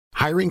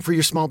Hiring for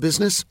your small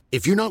business?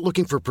 If you're not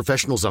looking for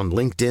professionals on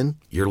LinkedIn,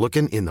 you're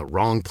looking in the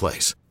wrong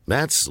place.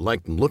 That's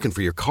like looking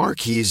for your car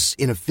keys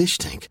in a fish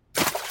tank.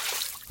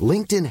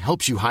 LinkedIn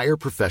helps you hire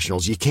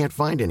professionals you can't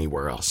find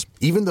anywhere else,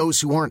 even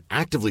those who aren't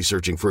actively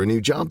searching for a new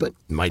job but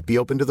might be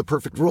open to the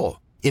perfect role.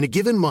 In a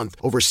given month,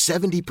 over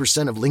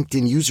 70% of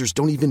LinkedIn users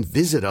don't even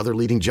visit other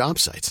leading job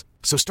sites.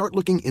 So start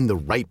looking in the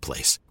right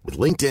place. With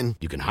LinkedIn,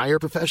 you can hire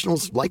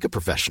professionals like a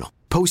professional.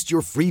 Post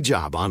your free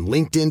job on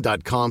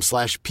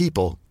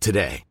linkedin.com/people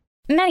today.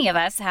 Many of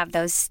us have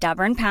those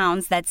stubborn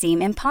pounds that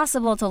seem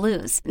impossible to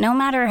lose, no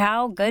matter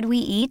how good we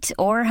eat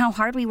or how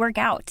hard we work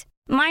out.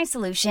 My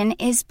solution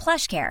is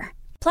PlushCare.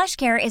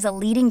 PlushCare is a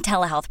leading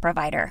telehealth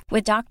provider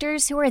with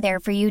doctors who are there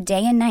for you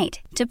day and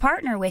night to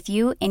partner with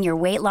you in your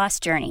weight loss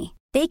journey.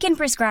 They can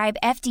prescribe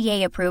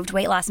FDA-approved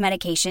weight loss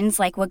medications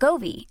like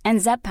Wegovy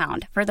and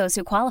Zepbound for those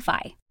who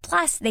qualify.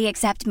 Plus, they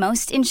accept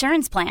most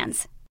insurance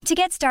plans. To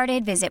get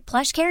started, visit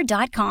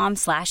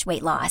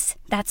plushcare.com/weight loss.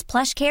 That's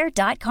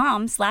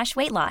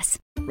plushcare.com/weight loss.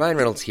 Ryan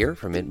Reynolds here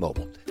from Mint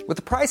Mobile. With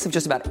the price of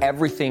just about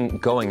everything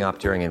going up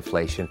during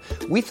inflation,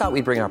 we thought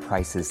we'd bring our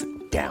prices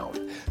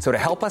down. So to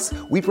help us,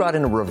 we brought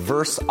in a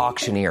reverse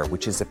auctioneer,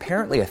 which is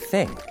apparently a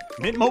thing.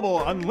 Mint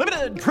Mobile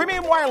Unlimited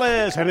Premium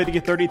Wireless. How to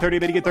get 30, 30,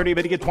 bit to get 30,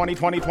 bit to get 20,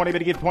 20, 20, bit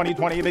to get 20,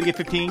 20, bit to get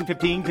 15,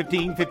 15,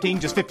 15,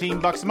 15, just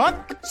 $15 a month?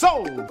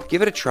 Sold!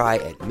 Give it a try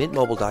at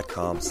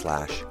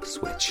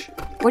mintmobile.com/switch.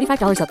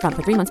 $45 up front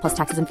for 3 months plus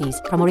taxes and fees.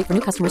 Promo rate for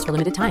new customers for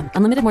limited time.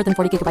 Unlimited more than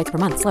 40 gigabytes per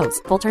month.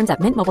 Slows full terms at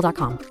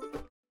mintmobile.com.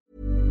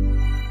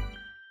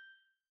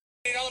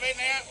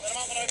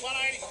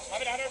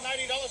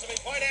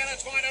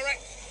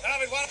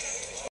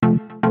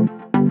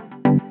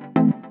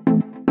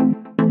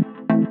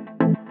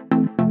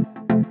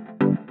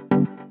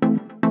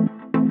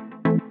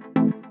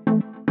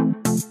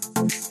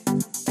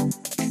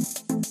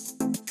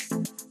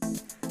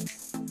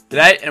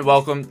 G'day and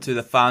welcome to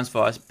the Farms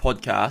Vice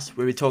podcast,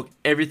 where we talk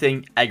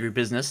everything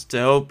agribusiness to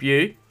help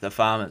you, the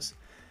farmers.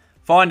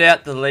 Find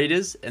out the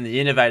leaders and the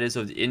innovators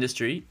of the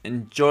industry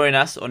and join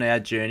us on our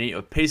journey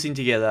of piecing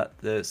together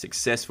the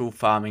successful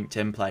farming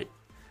template.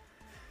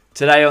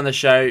 Today on the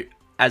show,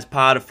 as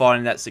part of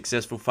finding that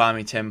successful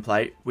farming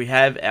template, we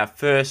have our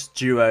first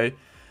duo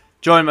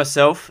join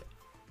myself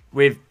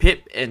with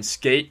Pip and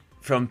Skeet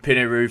from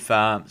Pinaroo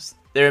Farms.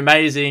 They're an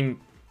amazing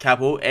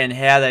couple, and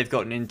how they've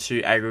gotten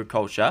into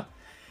agriculture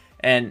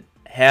and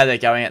how they're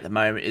going at the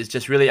moment is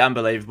just really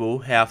unbelievable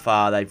how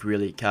far they've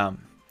really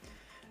come.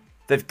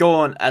 They've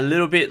gone a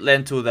little bit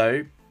lentil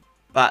though,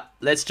 but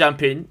let's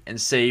jump in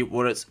and see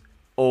what it's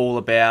all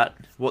about,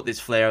 what this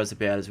flower is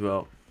about as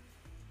well.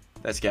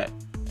 Let's go.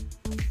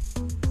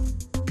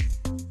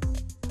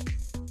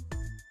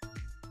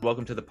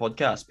 Welcome to the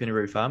podcast,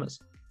 Pinaroo Farmers.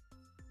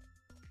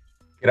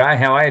 G'day,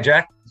 how are you,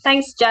 Jack?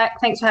 Thanks,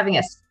 Jack. Thanks for having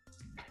us.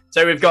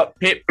 So we've got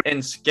Pip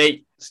and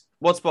Skeet.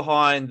 What's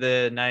behind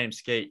the name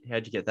Skeet?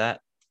 How'd you get that?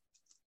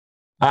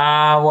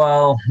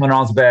 Well, when I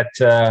was about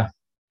a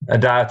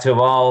day or two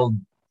old,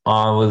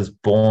 I was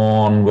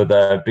born with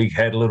a big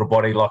head, little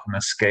body like a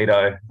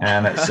mosquito,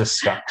 and it's just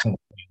stuck to me.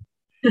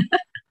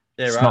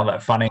 It's right. Not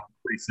that funny. I'm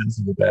pretty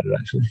sensitive about it,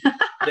 actually.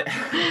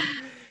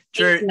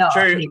 True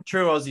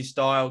Aussie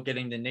style,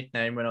 getting the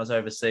nickname when I was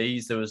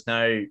overseas. There was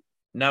no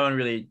one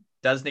really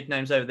does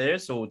nicknames over there.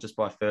 It's all just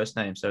by first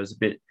name, so it's a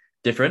bit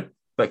different.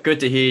 But good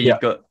to hear you've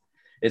got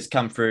it's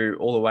come through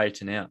all the way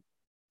to now.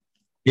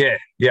 Yeah.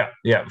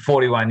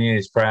 41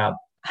 years, proud.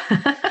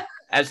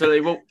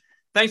 Absolutely. Well,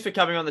 thanks for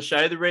coming on the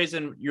show. The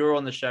reason you're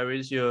on the show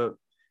is you're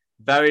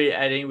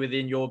variating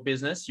within your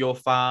business, your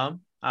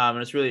farm, and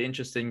it's really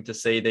interesting to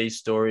see these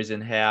stories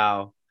and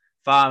how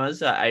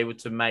farmers are able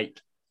to make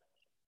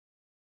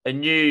a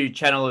new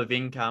channel of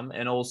income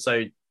and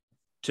also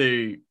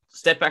to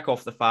step back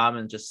off the farm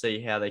and just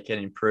see how they can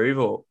improve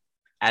or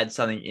add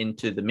something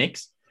into the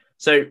mix.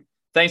 So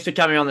thanks for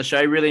coming on the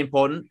show. Really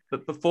important.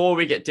 But before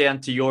we get down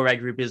to your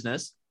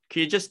agribusiness,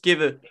 can you just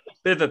give a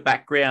bit of a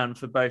background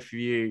for both of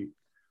you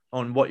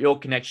on what your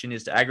connection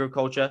is to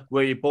agriculture?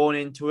 Were you born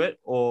into it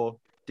or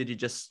did you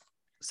just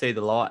see the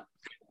light?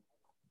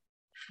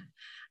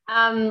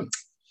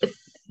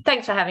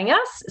 Thanks for having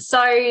us.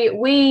 So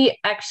we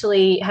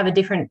actually have a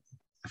different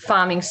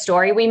farming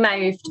story. We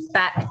moved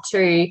back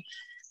to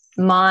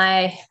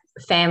my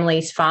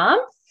family's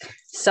farm.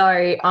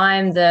 So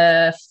I'm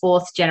the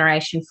fourth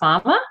generation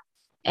farmer.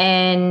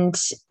 And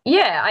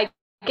I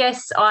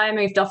guess I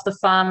moved off the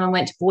farm and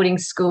went to boarding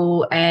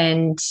school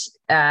and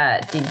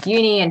did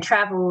uni and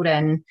travelled,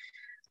 and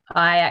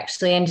I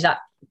actually ended up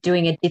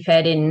doing a dip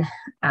ed in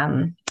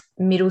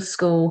middle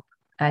school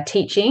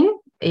teaching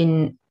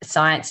in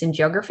science and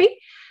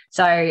geography.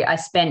 So I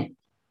spent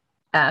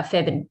a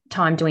fair bit of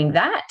time doing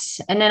that.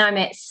 And then I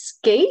met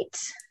Skeet.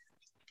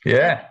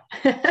 Yeah.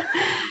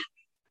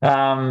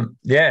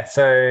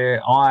 So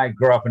I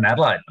grew up in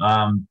Adelaide,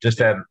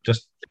 just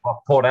off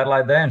Port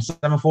Adelaide there in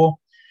Semaphore.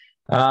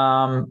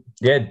 Joined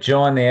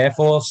the Air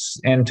Force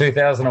in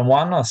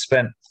 2001. I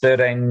spent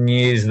 13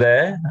 years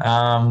there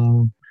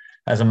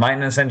as a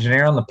maintenance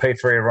engineer on the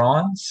P3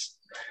 Orions.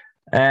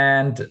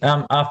 And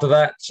after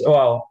that,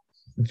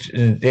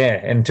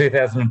 in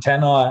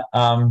 2010, I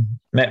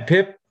met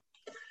Pip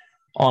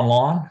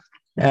online,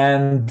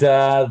 and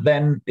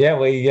then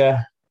we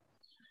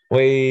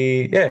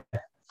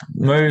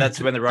moved.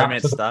 That's when the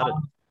romance started.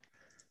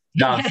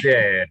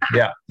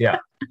 Yeah.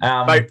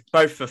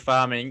 Both for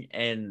farming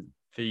and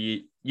for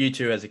you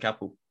two as a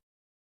couple.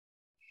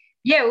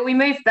 Yeah, well, we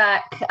moved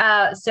back.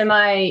 So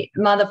my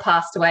mother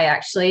passed away,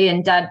 actually,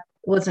 and Dad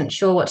wasn't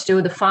sure what to do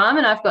with the farm.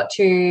 And I've got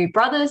two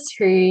brothers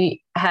who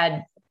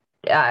had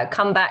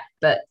come back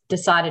but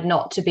decided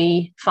not to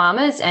be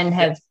farmers and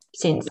have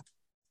since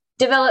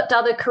developed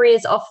other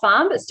careers off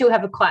farm, but still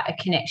have quite a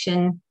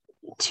connection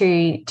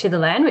to the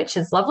land, which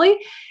is lovely.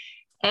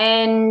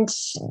 And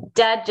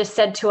Dad just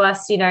said to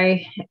us, you know,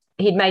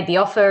 he'd made the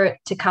offer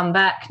to come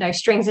back, no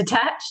strings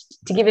attached,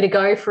 to give it a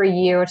go for a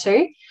year or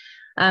two,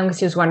 because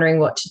he was wondering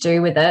what to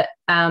do with it.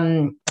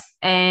 After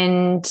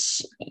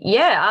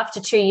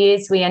 2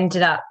 years, we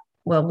ended up,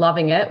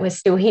 loving it. We're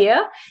still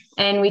here.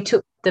 And we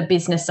took the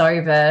business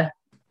over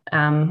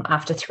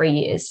after 3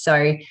 years.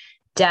 So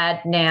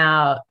Dad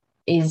now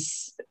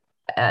is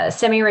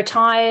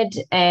semi-retired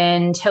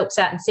and helps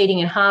out in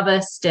seeding and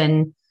harvest,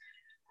 and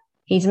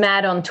he's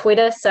mad on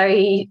Twitter, so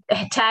he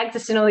tags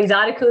us in all these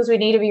articles we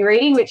need to be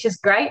reading, which is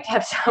great to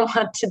have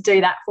someone to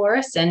do that for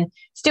us, and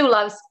still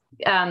loves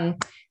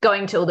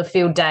going to all the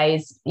field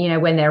days, you know,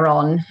 when they're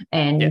on,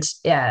 and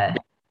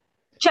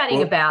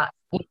chatting about.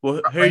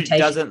 Well, who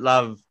doesn't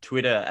love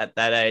Twitter at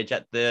that age?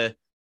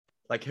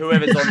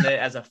 Whoever's on there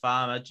as a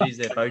farmer, geez,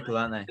 they're vocal,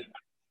 aren't they?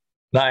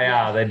 They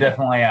are. They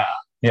definitely are.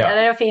 Yeah. I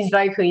don't know if he's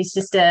vocal. He's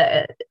just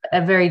a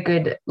very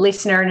good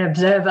listener and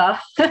observer.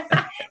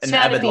 An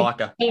avid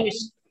liker.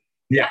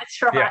 Yeah,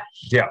 that's right.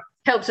 Yeah.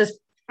 Helps us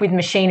with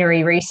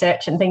machinery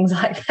research and things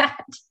like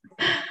that.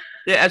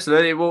 Yeah,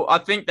 absolutely. Well, I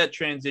think that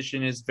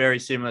transition is very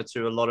similar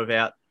to a lot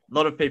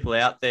of people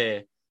out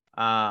there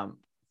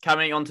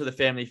coming onto the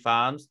family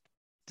farms,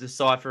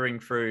 deciphering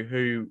through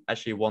who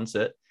actually wants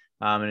it,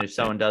 and if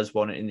someone does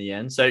want it in the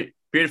end. So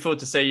beautiful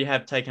to see you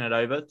have taken it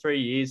over. 3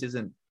 years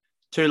isn't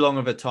too long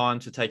of a time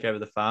to take over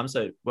the farm,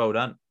 so well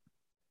done.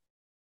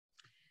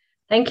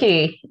 Thank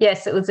you.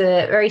 Yes, it was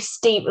a very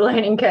steep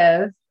learning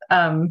curve.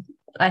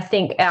 I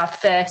think our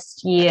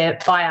first year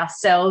by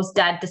ourselves,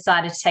 Dad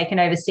decided to take an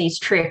overseas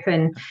trip,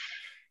 and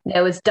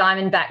there was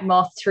diamondback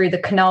moth through the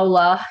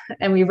canola,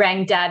 and we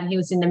rang Dad, and he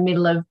was in the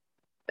middle of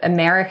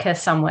America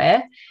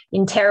somewhere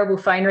in terrible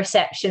phone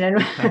reception,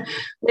 and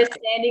we're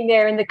standing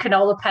there in the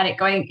canola paddock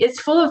going, it's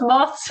full of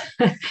moths.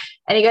 And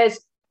he goes,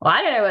 well,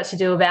 I don't know what to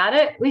do about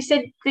it. We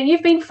said, but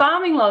you've been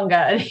farming longer.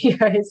 And he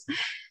goes,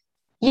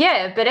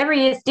 yeah, but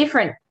every year's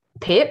different,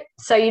 Pip,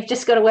 so you've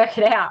just got to work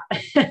it out.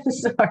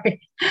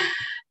 Sorry.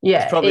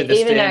 Yeah. It's probably the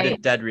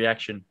standard Dad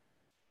reaction.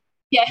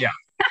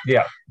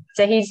 Yeah.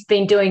 So he's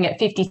been doing it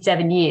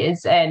 57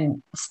 years,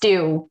 and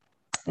still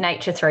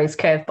nature throws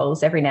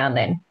curveballs every now and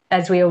then,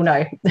 as we all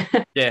know.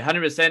 Yeah,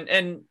 100%.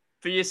 And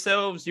for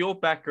yourselves, your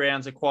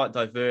backgrounds are quite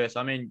diverse.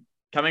 I mean,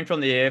 coming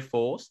from the Air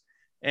Force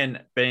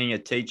and being a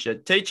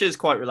teacher is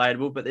quite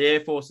relatable, but the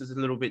Air Force is a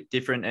little bit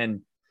different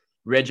and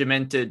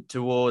regimented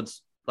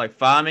towards like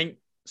farming.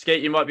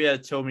 Skeet, you might be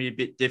able to tell me a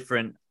bit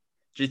different.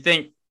 Do you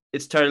think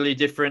it's totally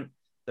different,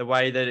 the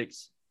way that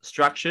it's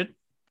structured?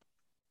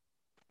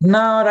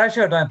 No,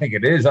 actually, I don't think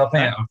it is. I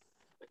think I've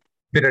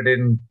fit it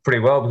in pretty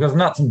well because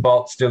nuts and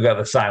bolts still go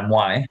the same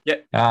way.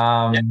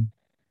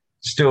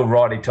 Still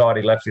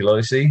righty-tighty,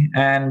 lefty-loosey.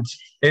 And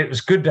it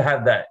was good to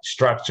have that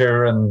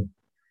structure, and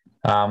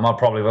I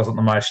probably wasn't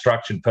the most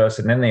structured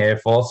person in the Air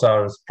Force, so I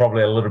was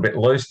probably a little bit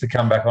loose to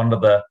come back onto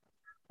the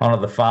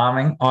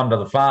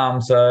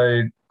farm.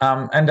 So,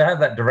 and to have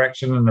that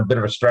direction and a bit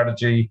of a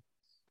strategy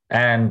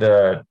and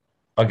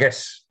I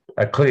guess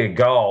a clear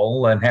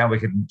goal and how we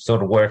could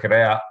sort of work it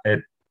out,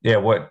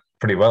 it worked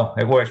pretty well.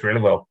 It works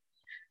really well.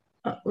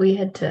 We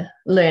had to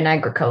learn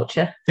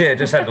agriculture. Yeah,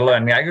 just had to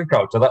learn the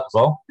agriculture, that's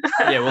all.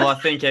 Yeah, well, I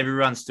think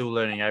everyone's still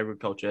learning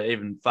agriculture,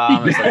 even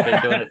farmers that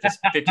have been doing it for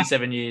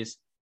 57 years.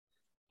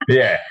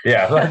 Yeah,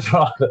 that's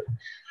right.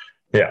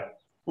 Yeah.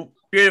 Well,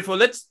 beautiful.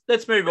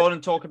 Let's move on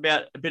and talk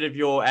about a bit of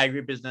your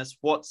agribusiness.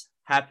 What's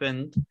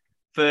happened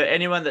for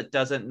anyone that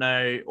doesn't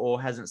know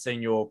or hasn't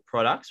seen your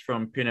products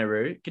from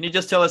Pinnaroo? Can you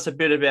just tell us a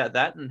bit about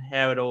that and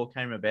how it all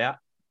came about?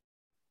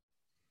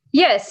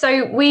 Yeah,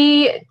 so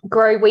we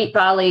grow wheat,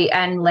 barley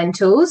and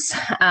lentils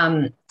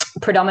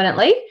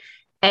predominantly.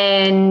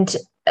 And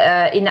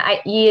in the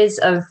 8 years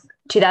of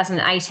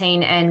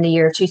 2018 and the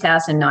year of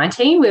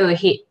 2019, we were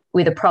hit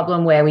with a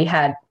problem where we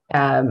had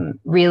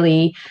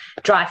really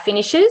dry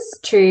finishes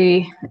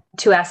to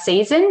our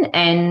season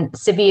and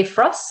severe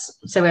frosts.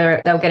 So they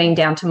were getting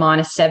down to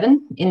 -7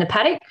 in the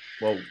paddock.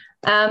 Whoa.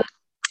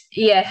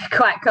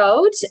 Quite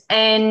cold.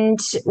 And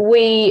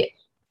we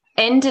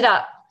ended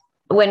up,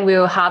 when we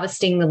were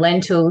harvesting the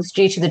lentils,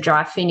 due to the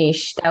dry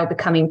finish, they were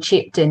becoming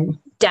chipped and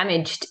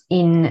damaged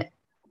in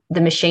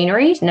the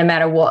machinery. No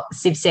matter what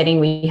sieve setting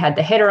we had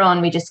the header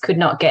on, we just could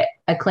not get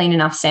a clean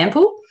enough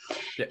sample.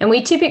 Yep. And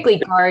we typically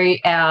grow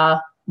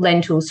our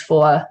lentils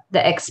for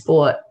the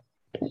export,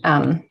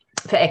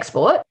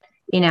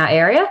 in our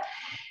area.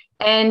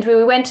 And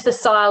we went to the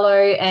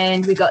silo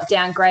and we got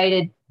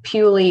downgraded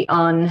purely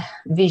on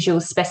visual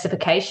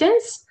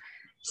specifications.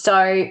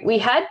 So we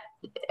had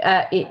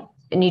it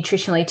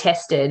nutritionally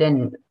tested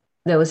and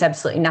there was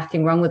absolutely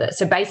nothing wrong with it.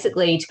 So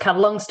basically, to cut a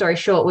long story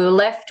short, we were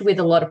left with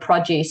a lot of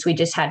produce. We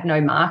just had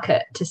no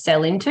market to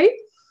sell into.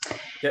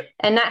 Yep.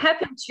 And that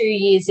happened 2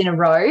 years in a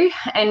row.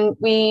 And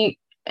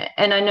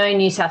I know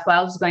New South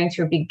Wales was going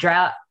through a big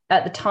drought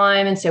at the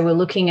time. And so we're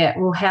looking at,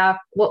 well,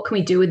 what can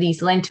we do with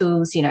these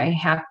lentils? You know,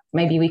 how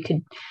maybe we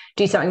could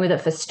do something with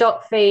it for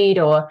stock feed,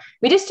 or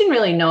we just didn't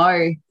really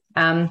know.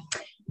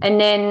 And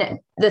then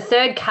the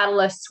third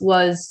catalyst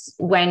was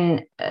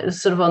when it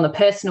was sort of on the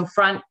personal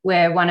front,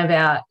 where one of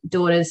our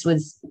daughters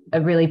was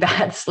a really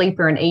bad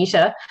sleeper and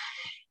eater.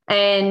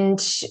 And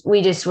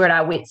we just were at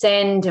our wits'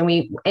 end, and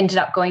we ended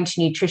up going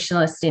to a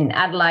nutritionist in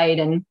Adelaide.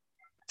 And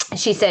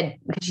she said,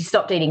 because she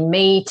stopped eating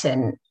meat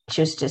and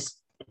she was just,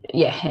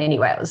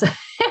 anyway,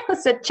 it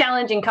was a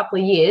challenging couple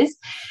of years.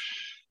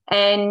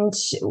 And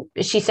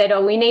she said,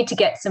 we need to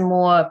get some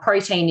more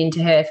protein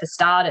into her for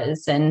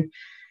starters. And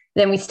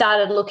then we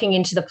started looking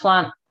into the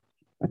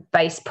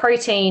plant-based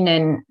protein,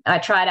 and I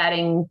tried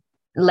adding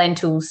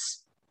lentils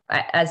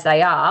as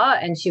they are,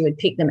 and she would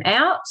pick them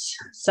out.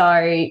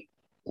 So we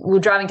were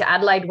driving to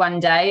Adelaide one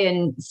day,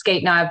 and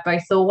Skeet and I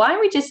both thought, why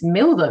don't we just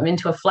mill them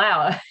into a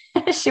flour?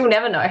 She'll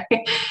never know.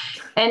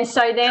 And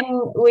so then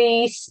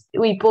we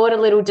bought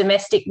a little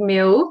domestic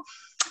mill,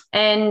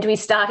 and we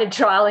started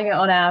trialing it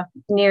on our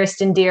nearest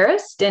and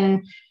dearest,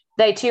 and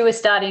they too were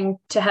starting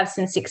to have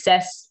some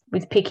success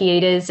with picky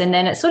eaters. And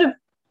then it sort of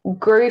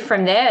grew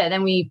from there.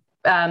 Then we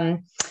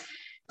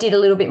did a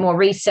little bit more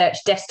research,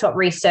 desktop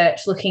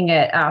research, looking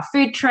at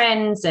food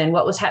trends and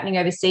what was happening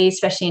overseas,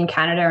 especially in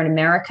Canada and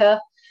America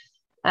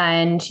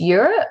and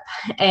Europe.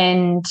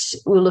 And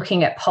we're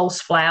looking at pulse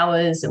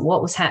flours and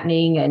what was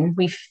happening. And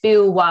we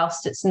feel,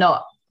 whilst it's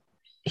not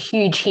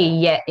huge here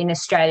yet in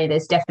Australia,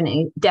 there's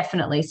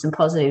definitely some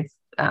positive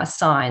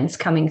signs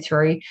coming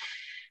through.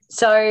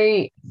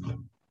 So,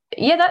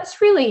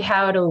 that's really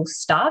how it all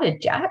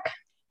started, Jack.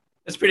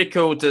 It's pretty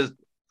cool to,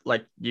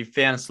 you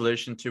found a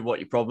solution to what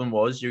your problem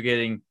was. You're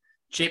getting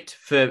chipped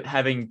for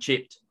having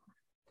chipped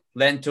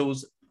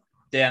lentils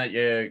down at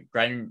your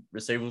grain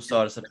receivable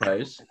side, I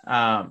suppose,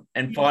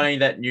 and finding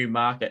that new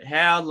market.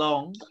 How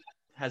long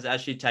has it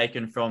actually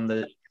taken from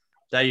the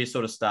day you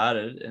sort of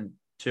started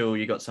until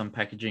you got some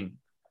packaging?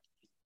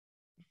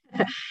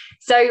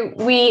 So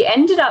we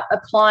ended up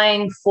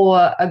applying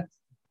for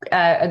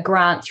a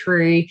grant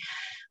through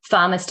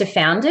Farmers to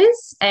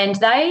Founders, and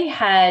they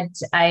had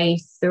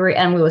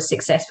and we were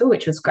successful,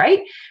 which was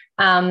great.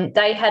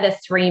 They had a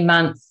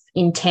 3-month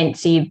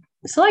intensive,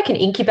 it's like an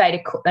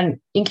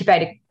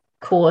incubator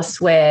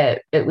course where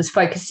it was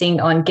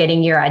focusing on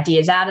getting your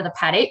ideas out of the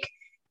paddock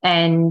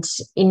and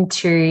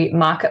into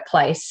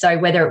marketplace. So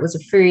whether it was a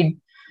food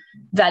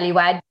value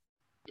add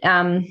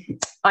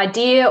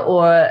idea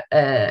or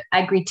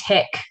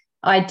agri-tech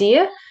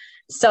idea.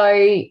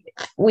 So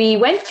we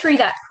went through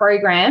that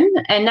program,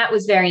 and that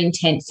was very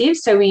intensive.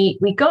 So we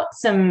got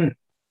some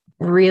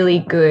really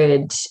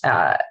good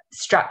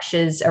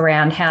structures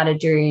around how to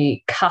do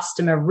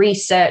customer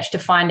research to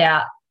find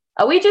out,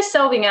 are we just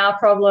solving our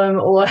problem,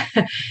 or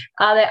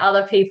are there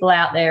other people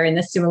out there in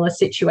a similar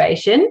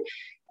situation?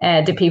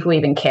 Do people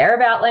even care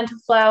about lentil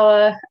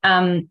flour?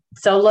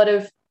 So a lot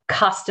of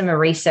customer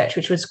research,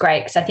 which was great,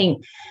 because I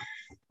think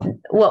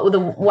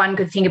the one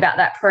good thing about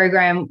that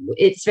program,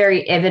 it's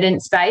very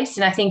evidence-based.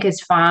 And I think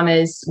as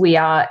farmers, we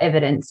are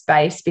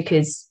evidence-based,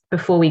 because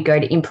before we go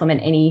to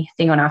implement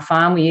anything on our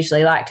farm, we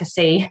usually like to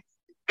see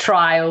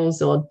trials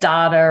or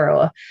data,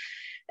 or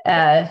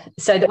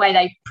so the way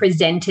they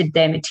presented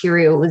their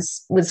material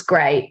was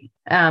great.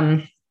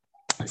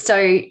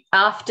 So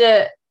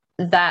after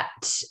that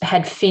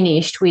had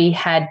finished, we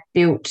had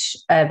built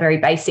a very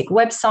basic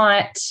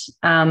website.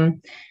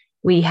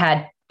 We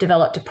had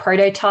developed a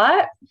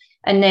prototype,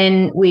 and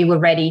then we were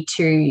ready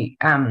to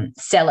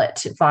sell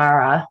it via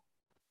our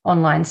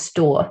online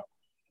store.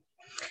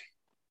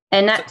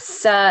 And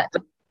that's,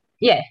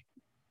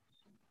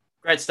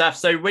 Great stuff.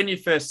 So when you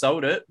first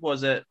sold it,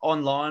 was it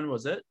online,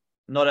 was it?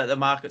 Not at the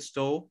market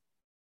store?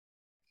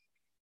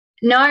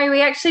 No,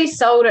 we actually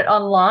sold it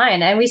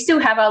online, and we still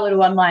have our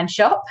little online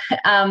shop.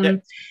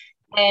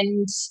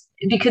 And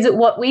because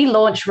what we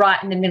launched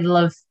right in the middle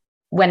of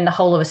when the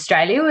whole of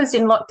Australia was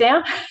in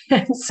lockdown.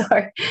 And so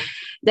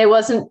there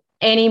wasn't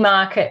any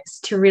markets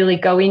to really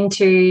go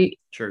into,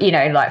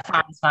 like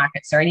farmers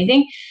markets or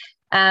anything.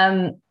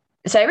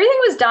 So everything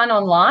was done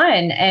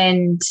online,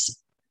 and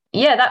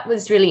that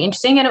was really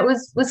interesting. And it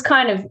was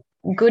kind of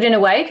good in a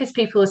way, because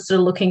people are sort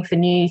of looking for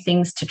new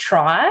things to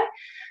try.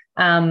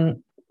 They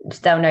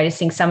were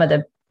noticing some of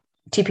the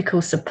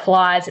typical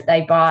supplies that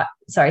they buy.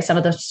 Some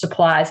of the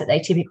supplies that they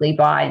typically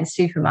buy in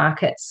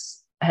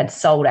supermarkets had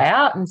sold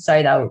out, and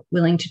so they were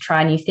willing to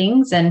try new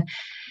things. And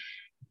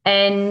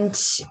then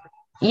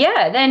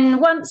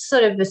once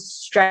sort of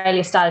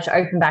Australia started to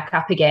open back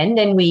up again,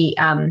 then we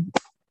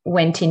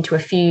went into a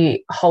few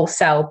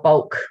wholesale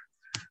bulk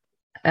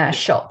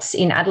shops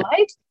in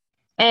Adelaide,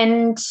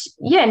 And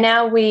yeah,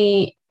 now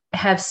we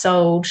have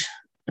sold,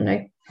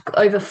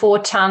 over 4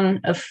 tons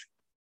of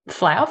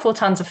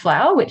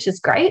flour, which is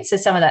great. So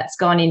some of that's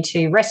gone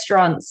into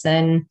restaurants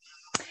and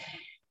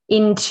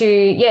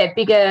into,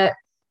 bigger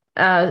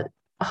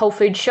whole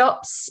food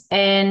shops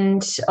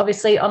and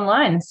obviously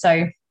online.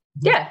 So,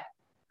 yeah.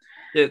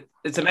 Yeah,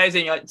 it's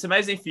amazing. It's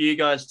amazing for you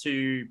guys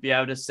to be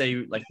able to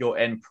see like your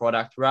end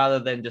product rather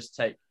than just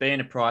being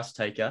a price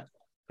taker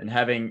and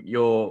having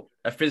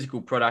a physical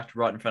product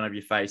right in front of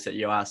your face that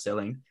you are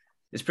selling.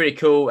 It's pretty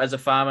cool as a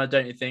farmer,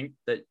 don't you think,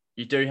 that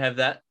you do have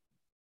that?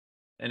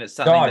 And it's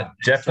something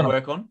to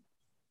work on.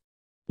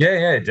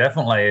 Yeah,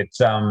 definitely.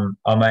 It's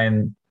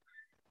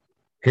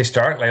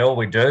historically all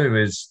we do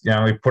is,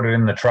 we put it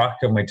in the truck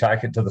and we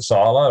take it to the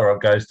silo, or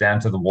it goes down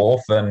to the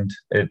wharf, and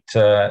it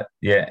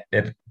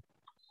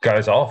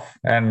goes off.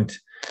 And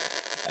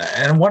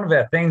one of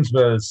our things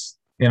was,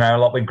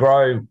 like we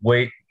grow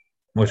wheat,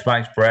 which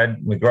makes bread,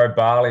 we grow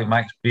barley, it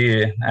makes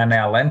beer, and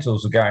our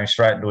lentils are going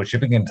straight into a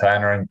shipping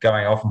container and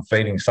going off and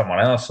feeding someone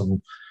else.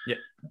 And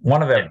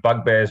one of our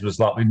bugbears was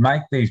like, we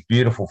make this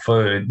beautiful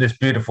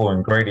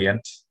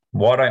ingredient,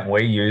 why don't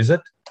we use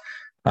it?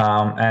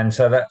 And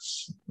so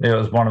it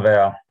was one of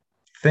our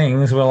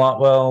things. We're like,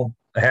 well,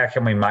 how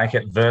can we make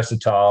it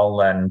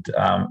versatile? And,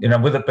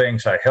 with it being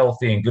so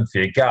healthy and good for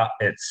your gut,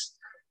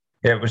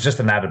 it was just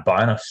an added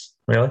bonus,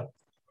 really.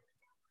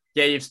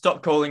 Yeah, you've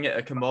stopped calling it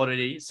a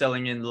commodity,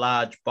 selling in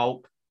large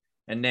bulk,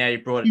 and now you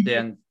brought it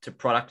down to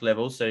product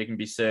level so you can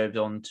be served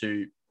on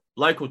to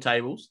local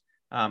tables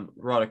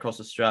right across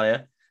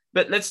Australia.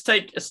 But let's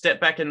take a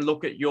step back and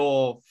look at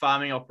your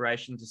farming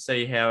operation to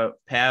see how it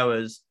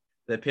powers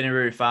the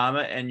Pinnaroo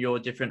farmer and your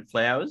different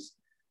flowers.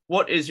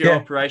 What is your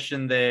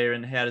operation there,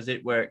 and how does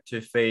it work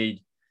to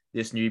feed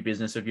this new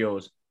business of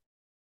yours?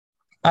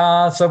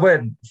 So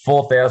we're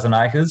 4,000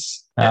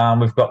 acres.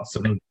 We've got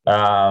some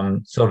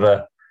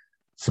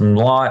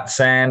light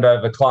sand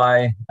over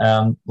clay,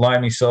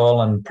 loamy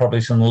soil, and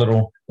probably some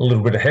little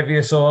bit of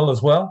heavier soil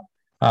as well.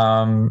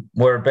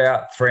 We're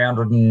about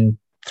 300 to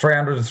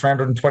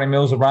 320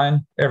 mils of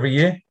rain every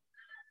year.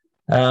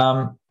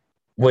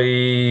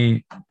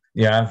 We,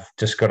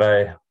 just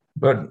got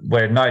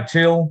we're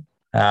no-till.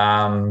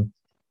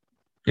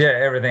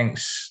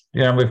 Everything's,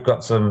 we've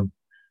got some,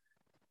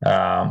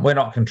 we're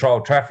not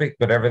controlled traffic,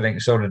 but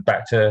everything's sorted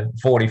back to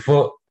 40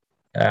 foot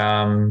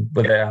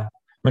with our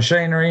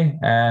machinery.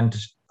 And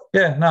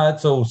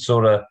it's all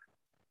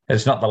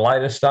it's not the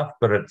latest stuff,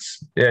 but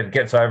it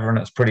gets over and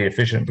it's pretty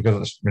efficient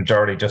because it's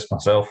majority just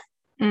myself.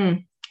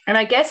 And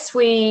I guess so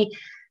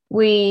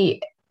we've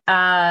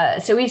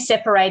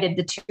separated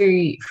the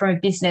two from a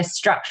business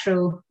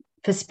structural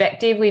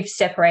perspective. We've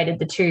separated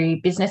the two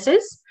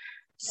businesses.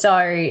 So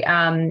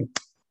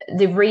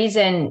the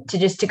reason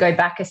to go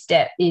back a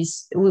step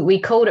is we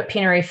called it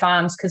Pinnaroo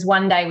Farms because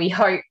one day we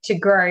hope to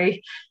grow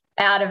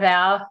out of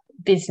our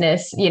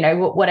business,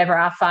 whatever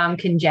our farm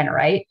can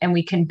generate, and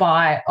we can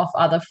buy off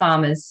other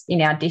farmers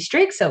in our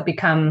district. So it'll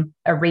become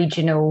a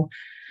regional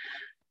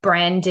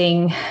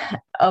branding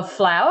of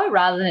flour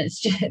rather than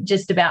it's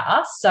just about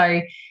us.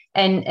 So,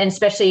 and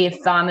especially if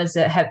farmers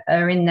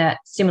are in that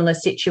similar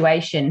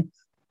situation,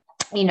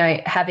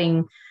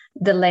 having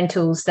the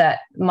lentils that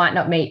might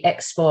not meet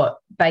export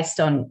based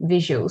on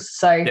visuals.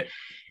 So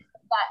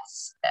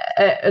that's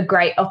a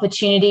great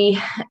opportunity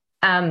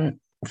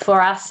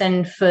for us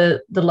and for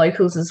the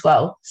locals as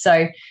well.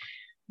 So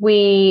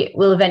we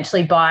will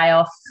eventually buy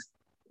off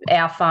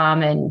our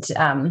farm and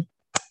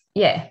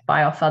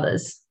buy off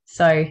others.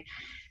 So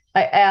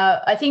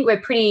I think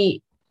we're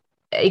pretty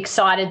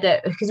excited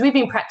that because we've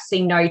been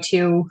practicing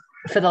no-till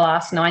for the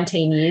last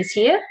 19 years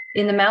here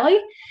in the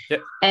Mallee.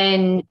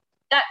 And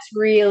that's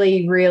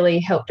really, really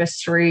helped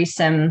us through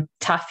some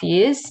tough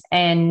years.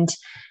 And,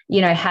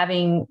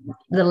 having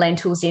the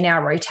lentils in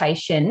our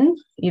rotation,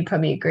 you'd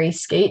probably agree,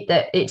 Skeet,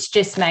 that it's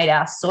just made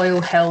our soil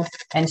health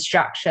and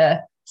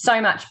structure so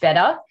much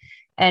better.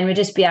 And we'll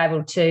just be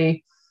able to,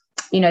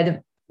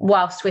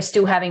 whilst we're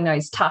still having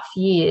those tough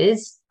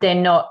years, they're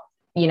not,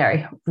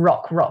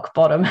 rock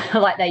bottom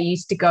like they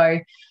used to go.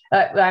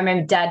 I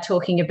remember Dad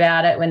talking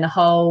about it when the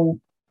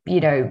whole,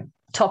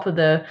 top of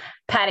the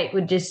paddock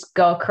would just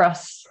go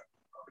across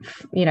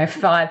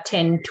 5,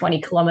 10,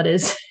 20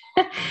 kilometres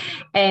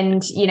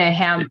and,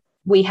 how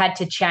we had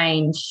to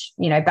change,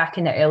 back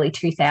in the early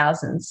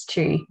 2000s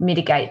to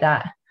mitigate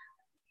that.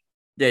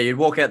 Yeah, you'd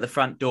walk out the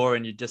front door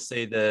and you'd just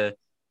see the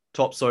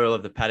topsoil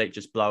of the paddock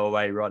just blow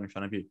away right in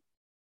front of you.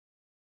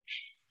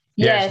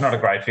 Yeah, it's not a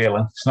great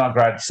feeling. It's not a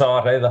great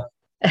sight either.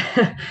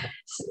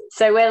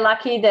 So we're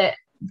lucky that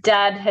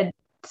Dad had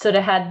sort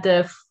of had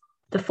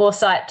the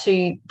foresight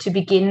to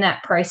begin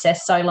that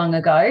process so long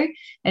ago.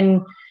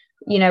 And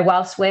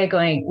whilst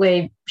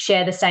we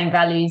share the same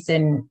values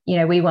and,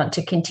 we want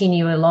to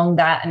continue along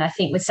that. And I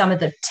think with some of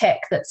the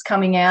tech that's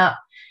coming out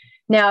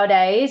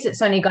nowadays,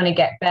 it's only going to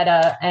get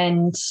better.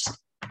 And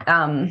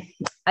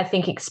I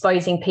think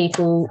exposing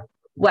people,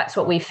 that's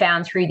what we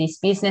found through this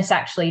business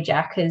actually,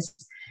 Jack, is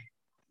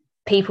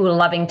people are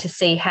loving to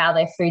see how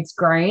their food's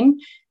grown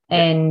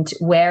and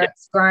where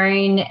it's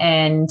grown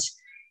and,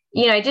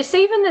 just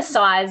even the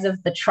size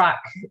of the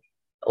truck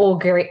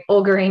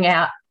auguring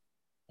out,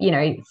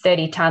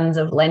 30 tons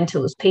of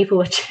lentils, people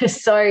were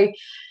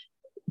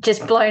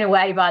just blown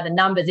away by the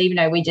numbers, even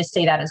though we just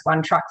see that as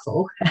one truck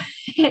full.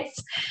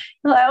 It's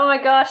like, oh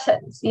my gosh,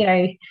 that's,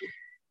 and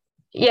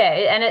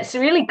it's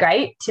really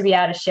great to be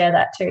able to share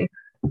that too.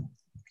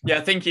 Yeah,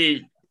 I think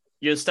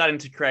you're starting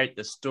to create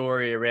the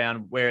story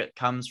around where it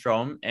comes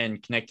from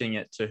and connecting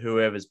it to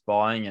whoever's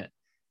buying it.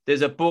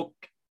 There's a book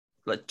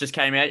that just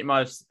came out. You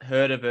might have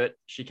heard of it.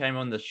 She came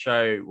on the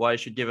show, Why You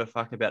Should Give a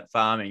Fuck About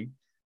Farming.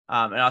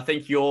 And I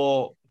think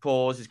your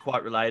cause is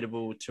quite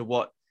relatable to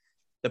what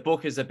the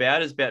book is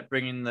about. It's about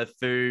bringing the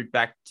food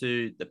back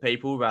to the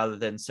people rather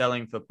than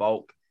selling for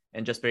bulk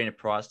and just being a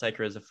price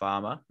taker as a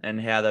farmer, and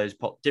how those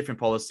different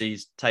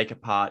policies take a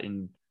part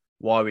in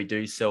why we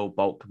do sell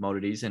bulk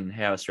commodities and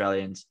how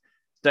Australians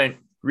don't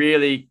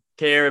really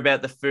care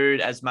about the food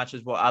as much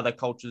as what other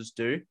cultures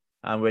do.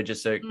 We're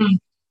just a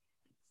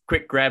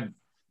quick grab,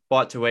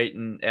 bite to eat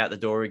and out the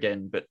door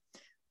again. But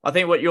I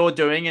think what you're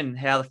doing and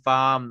how the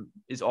farm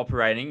is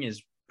operating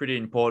is pretty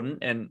important,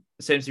 and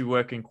it seems to be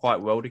working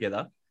quite well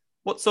together.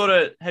 What sort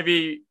of, have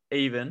you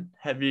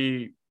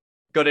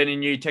got any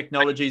new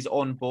technologies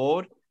on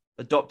board,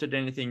 adopted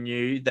anything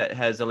new that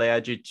has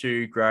allowed you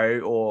to grow,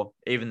 or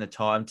even the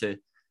time to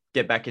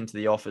get back into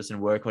the office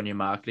and work on your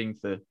marketing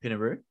for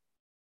Pinnaroo?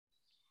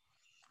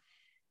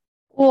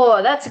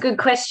 Oh, that's a good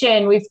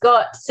question. We've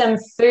got some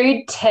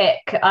food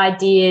tech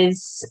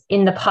ideas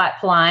in the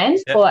pipeline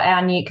for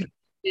our new.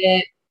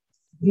 We're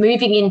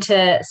moving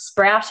into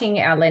sprouting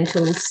our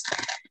lentils,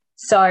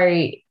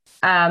 so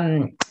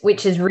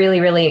which is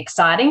really, really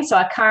exciting. So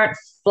our current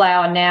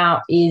flour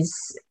now is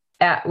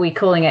we're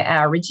calling it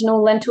our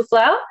original lentil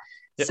flour.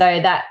 Yep.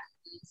 So that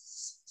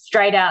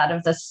straight out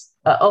of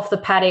off the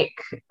paddock,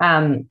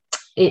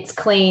 it's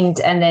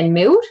cleaned and then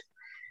milled.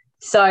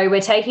 So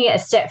we're taking it a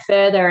step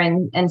further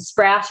and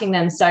sprouting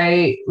them. So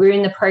we're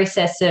in the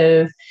process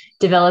of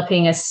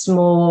developing a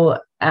small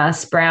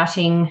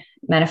sprouting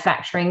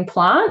manufacturing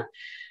plant.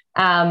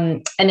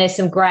 And there's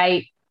some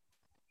great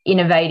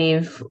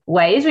innovative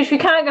ways, which we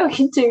can't go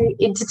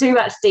into too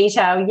much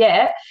detail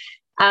yet,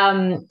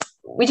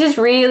 which is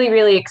really,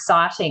 really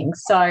exciting.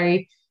 So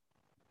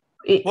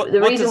what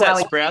does that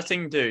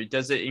sprouting do?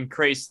 Does it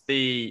increase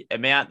the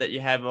amount that you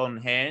have on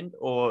hand,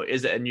 or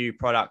is it a new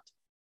product?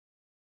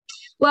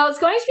 Well, it's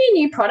going to be a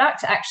new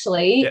product,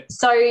 actually. Yep.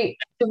 So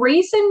the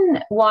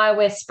reason why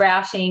we're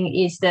sprouting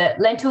is that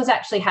lentils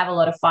actually have a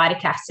lot of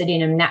phytic acid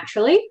in them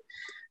naturally,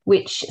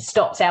 which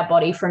stops our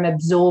body from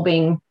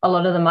absorbing a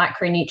lot of the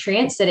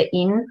micronutrients that are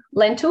in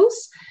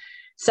lentils.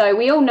 So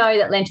we all know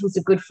that lentils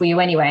are good for you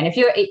anyway. And if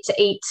you're to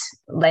eat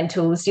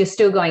lentils, you're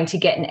still going to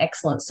get an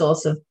excellent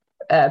source of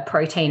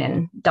protein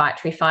and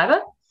dietary fiber.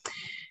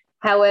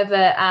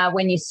 However,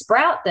 when you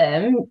sprout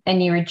them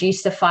and you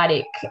reduce the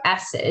phytic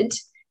acid,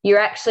 you're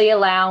actually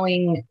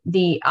allowing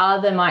the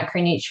other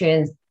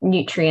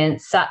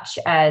nutrients such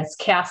as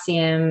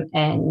calcium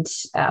and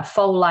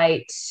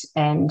folate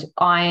and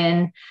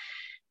iron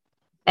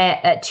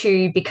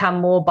to become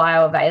more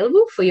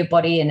bioavailable for your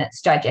body and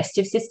its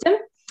digestive system.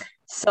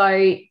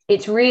 So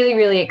it's really,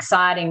 really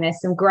exciting. There's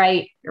some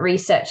great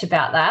research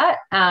about that.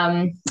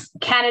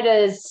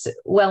 Canada's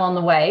well on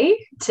the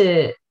way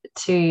to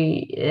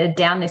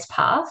down this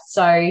path.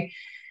 So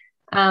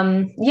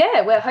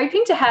we're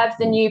hoping to have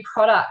the new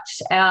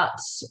product out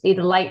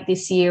either late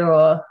this year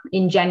or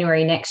in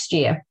January next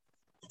year.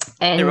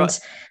 And that's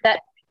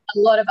a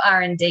lot of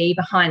R&D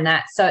behind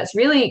that. So it's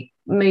really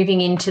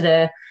moving into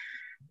the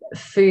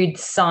food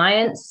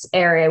science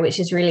area, which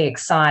is really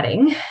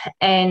exciting.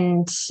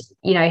 And,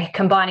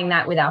 combining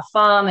that with our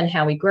farm and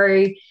how we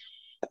grow.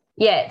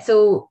 Yeah,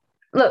 so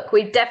look,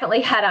 we've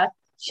definitely had our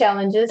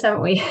challenges,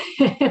 haven't we,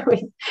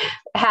 with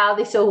how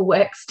this all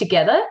works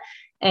together.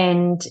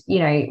 And,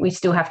 we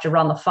still have to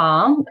run the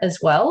farm as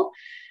well.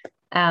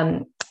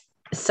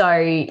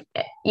 So,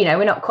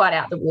 we're not quite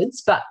out the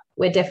woods, but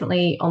we're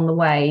definitely on the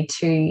way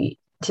to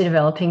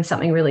developing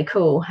something really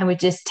cool. And we've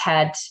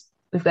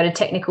got a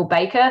technical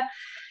baker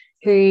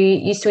who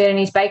used to work in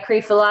his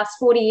bakery for the last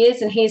 40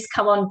 years, and he's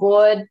come on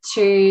board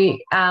to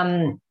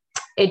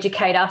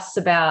educate us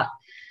about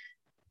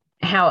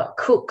how it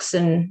cooks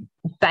and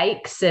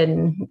bakes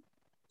and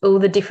all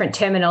the different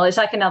terminology,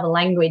 like another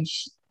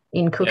language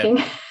in cooking.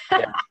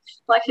 Yeah.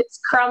 Like it's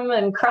crumb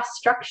and crust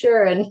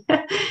structure and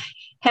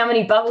how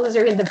many bubbles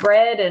are in the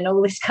bread and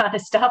all this kind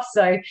of stuff.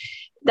 So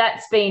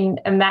that's been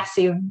a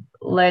massive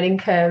learning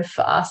curve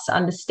for us,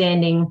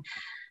 understanding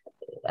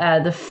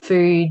the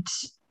food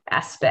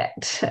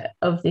aspect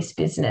of this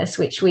business,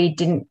 which we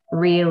didn't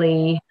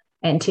really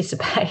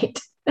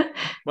anticipate,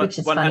 which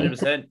is 100%.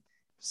 Funny.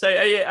 So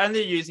are you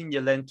only using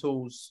your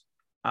lentils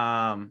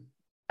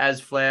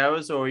as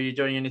flours, or are you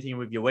doing anything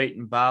with your wheat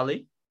and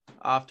barley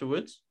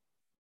afterwards?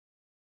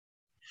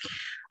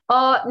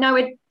 No,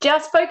 we're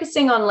just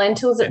focusing on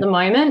lentils at the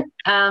moment.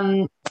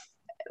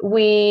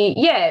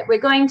 We're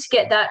going to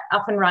get that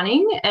up and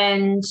running,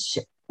 and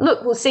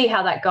look, we'll see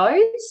how that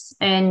goes.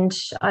 And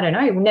I don't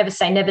know, we'll never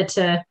say never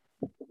to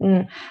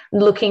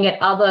looking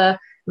at other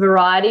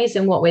varieties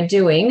and what we're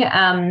doing.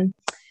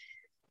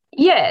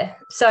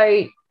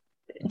 So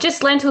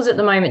just lentils at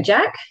the moment,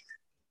 Jack.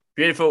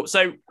 Beautiful.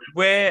 So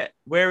where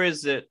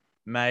is it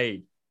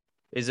made?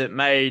 Is it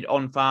made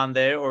on farm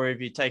there, or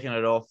have you taken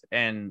it off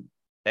and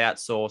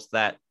outsourced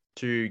that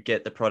to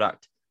get the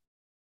product?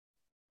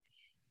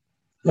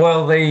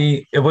 Well,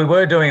 we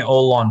were doing it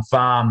all on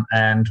farm,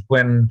 and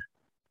when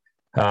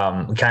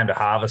we came to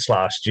harvest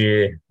last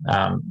year,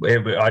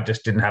 I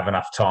just didn't have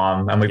enough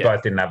time, and we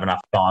both didn't have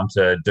enough time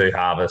to do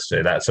harvest,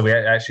 do that. So we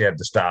actually had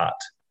to start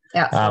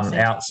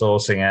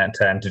outsourcing it,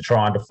 and to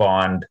trying to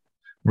find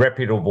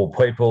reputable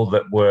people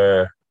that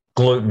were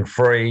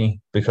gluten-free,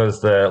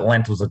 because the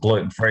lentils are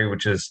gluten-free,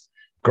 which is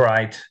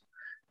great.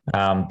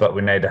 But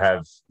we need to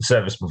have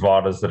service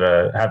providers that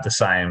have the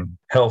same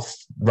health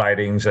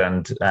ratings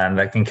and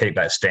they can keep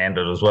that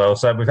standard as well.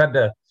 So we've had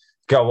to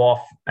go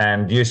off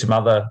and use some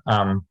other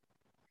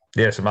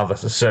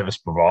service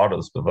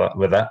providers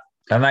with that.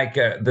 And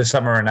there's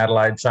some are in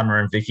Adelaide, some are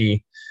in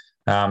Vicky,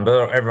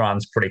 but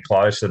everyone's pretty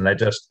close, and they're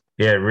just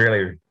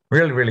really,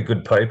 really, really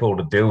good people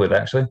to deal with,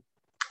 actually.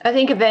 I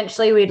think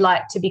eventually we'd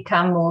like to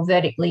become more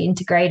vertically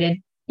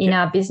integrated in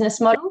our business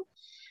model.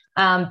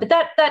 But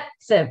that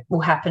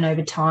will happen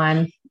over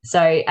time.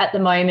 So at the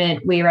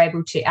moment, we're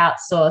able to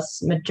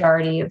outsource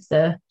majority of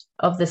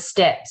the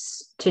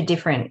steps to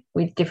different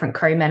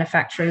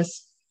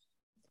co-manufacturers.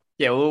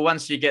 Yeah, well,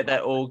 once you get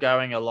that all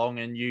going along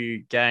and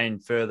you gain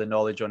further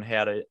knowledge on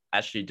how to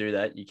actually do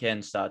that, you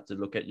can start to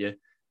look at your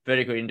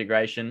vertical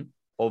integration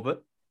of it.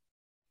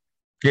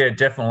 Yeah,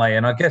 definitely.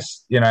 And I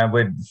guess,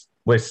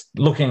 we're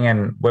looking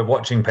and we're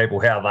watching people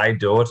how they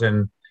do it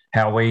and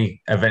how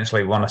we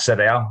eventually want to set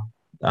our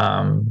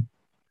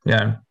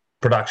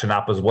production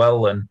up as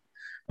well, and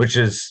which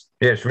is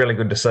it's really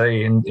good to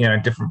see in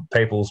different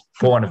people's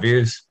point of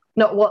views.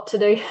 Not what to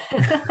do.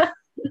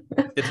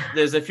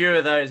 There's a few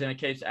of those, and it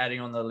keeps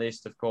adding on the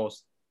list, of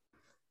course.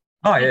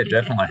 Oh yeah,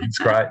 definitely, it's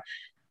great.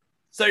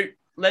 So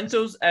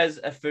lentils as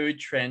a food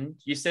trend,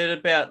 you said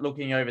about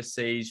looking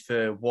overseas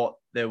for what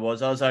there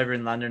was. I was over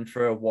in London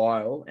for a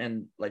while,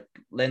 and like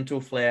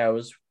lentil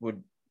flours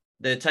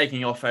they're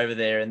taking off over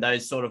there, and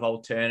those sort of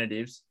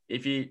alternatives.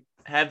 If you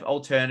have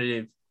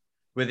alternative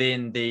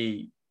within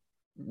the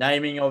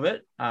naming of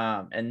it,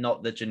 and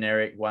not the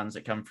generic ones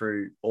that come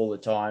through all the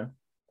time,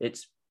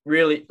 it's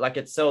really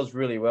it sells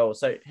really well.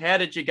 So how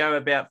did you go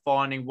about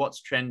finding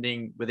what's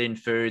trending within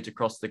foods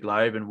across the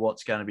globe and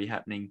what's going to be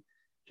happening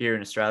here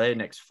in Australia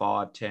next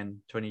 5,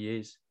 10, 20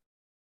 years?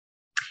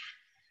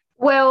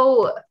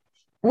 Well,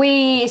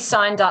 we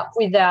signed up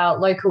with our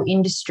local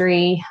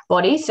industry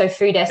body, so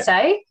Food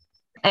SA,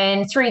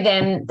 and through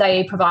them,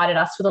 they provided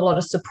us with a lot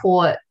of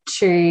support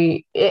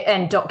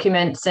and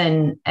documents,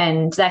 and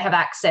they have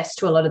access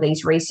to a lot of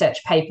these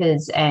research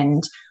papers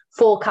and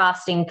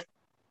forecasting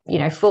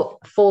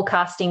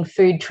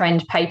food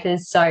trend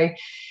papers. So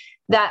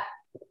that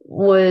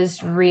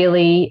was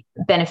really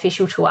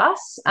beneficial to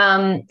us.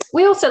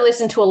 We also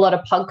listen to a lot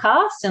of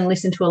podcasts and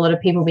listen to a lot of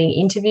people being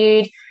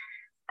interviewed.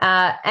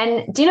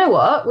 And do you know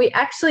what? We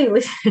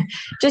actually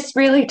just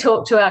really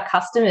talk to our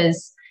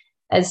customers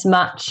as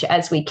much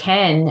as we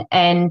can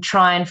and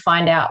try and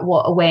find out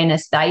what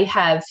awareness they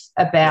have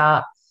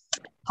about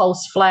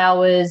pulse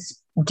flours.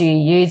 Do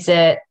you use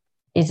it?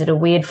 Is it a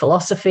weird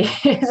philosophy?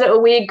 Is it a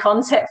weird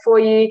concept for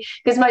you?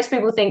 Because most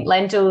people think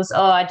lentils,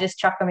 I just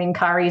chuck them in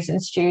curries and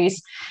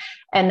stews,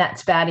 and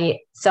that's about it.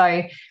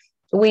 So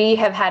we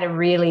have had a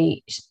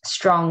really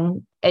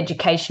strong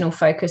educational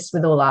focus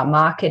with all our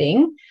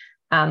marketing,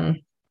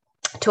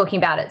 talking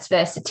about its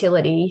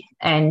versatility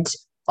and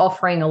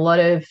offering a lot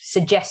of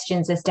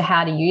suggestions as to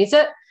how to use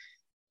it.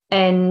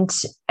 And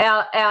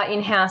our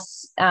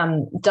in-house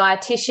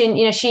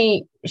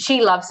dietitian,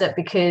 she loves it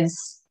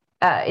because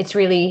it's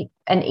really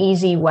an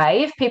easy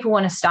way. If people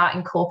want to start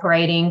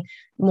incorporating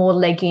more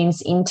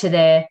legumes into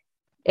their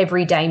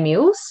everyday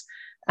meals,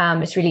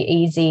 it's really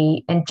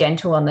easy and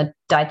gentle on the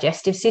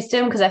digestive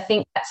system, because I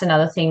think that's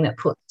another thing that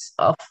puts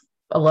off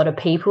a lot of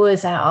people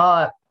is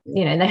that,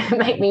 they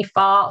make me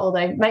fart or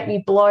they make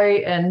me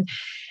bloat,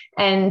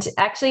 and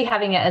actually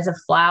having it as a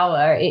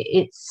flour,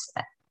 it's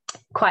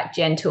quite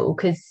gentle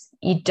because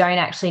you don't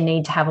actually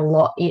need to have a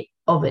lot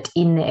of it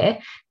in there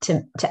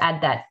to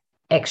add that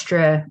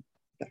extra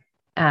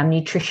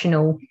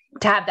nutritional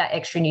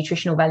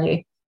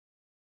value.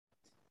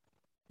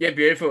 Yeah,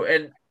 beautiful.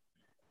 And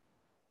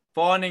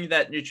finding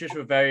that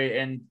nutritional value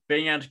and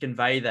being able to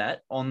convey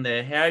that on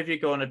there, how have you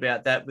gone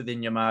about that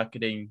within your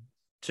marketing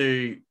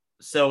to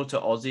sell to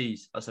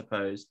Aussies, I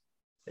suppose?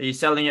 Are you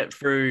selling it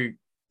through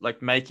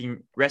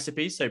making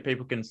recipes so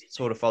people can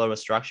sort of follow a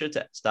structure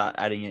to start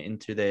adding it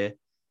into their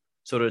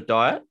sort of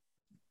diet?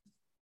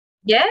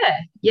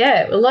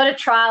 Yeah. A lot of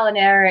trial and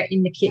error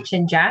in the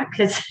kitchen, Jack,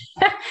 because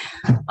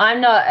I'm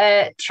not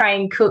a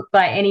trained cook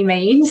by any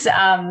means.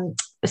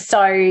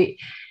 So we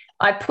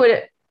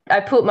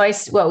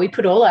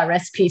put all our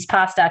recipes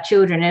past our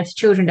children. If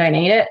children don't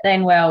eat it,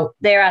 then,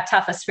 they're our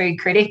toughest food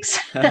critics.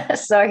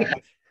 So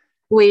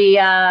we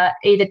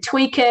either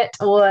tweak it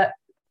or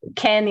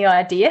can the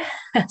idea.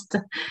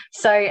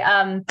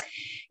 So,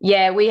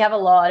 yeah, we have a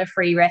lot of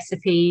free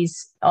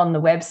recipes on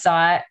the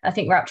website. I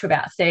think we're up to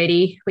about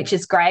 30, which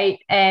is great.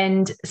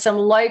 And some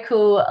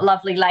local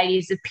lovely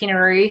ladies of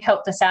Pinaroo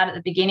helped us out at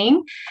the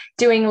beginning,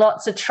 doing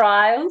lots of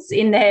trials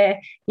in their,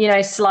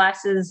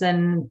 slices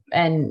and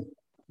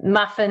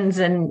muffins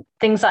and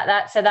things like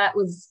that. So that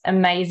was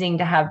amazing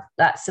to have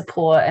that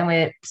support, and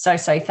we're so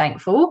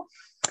thankful.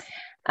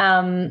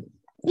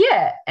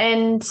 Yeah,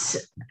 and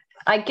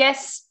I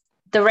guess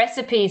the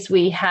recipes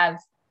we have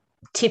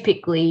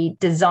typically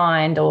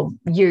designed or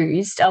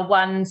used are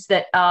ones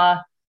that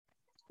are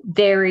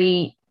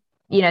very,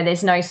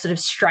 there's no sort of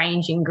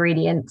strange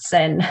ingredients,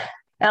 and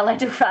our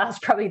lentil flour is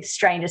probably the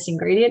strangest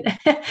ingredient.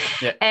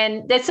 Yeah.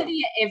 And they're sort of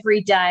your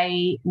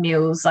everyday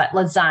meals like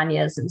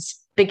lasagnas and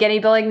spaghetti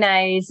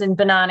bolognese and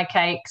banana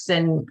cakes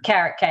and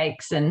carrot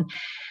cakes, and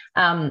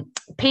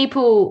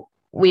people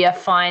we are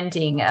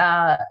finding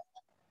are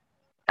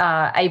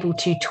able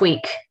to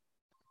tweak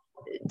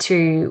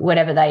to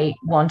whatever they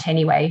want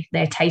anyway,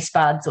 their taste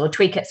buds, or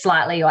tweak it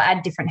slightly or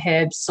add different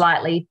herbs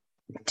slightly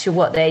to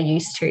what they're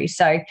used to.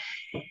 So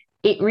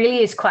it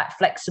really is quite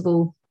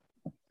flexible,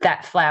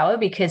 that flour,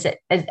 because it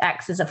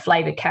acts as a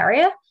flavour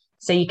carrier.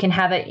 So you can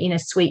have it in a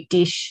sweet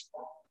dish,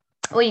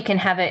 or you can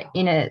have it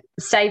in a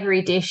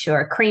savoury dish or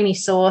a creamy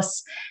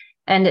sauce,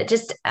 and it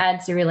just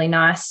adds a really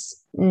nice,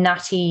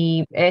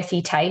 nutty,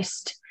 earthy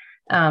taste.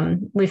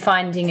 We're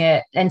finding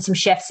it, and some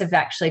chefs have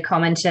actually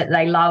commented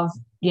they love,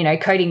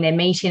 coating their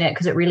meat in it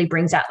because it really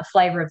brings out the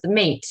flavour of the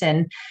meat.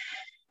 And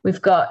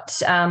we've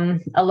got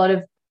a lot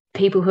of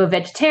people who are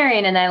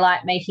vegetarian and they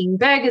like making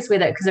burgers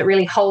with it because it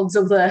really holds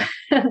all the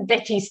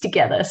veggies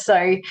together.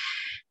 So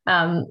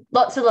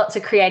lots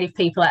of creative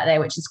people out there,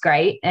 which is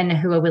great, and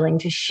who are willing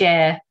to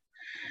share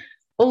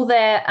all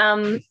their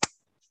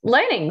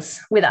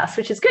learnings with us,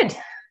 which is good.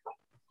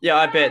 Yeah,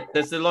 I bet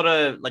there's a lot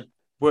of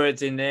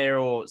words in there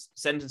or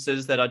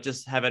sentences that I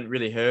just haven't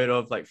really heard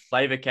of, like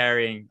flavor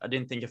carrying. I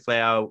didn't think a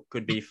flour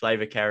could be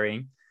flavor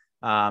carrying,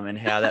 and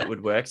how that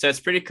would work. So it's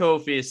pretty cool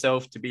for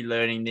yourself to be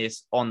learning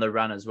this on the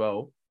run as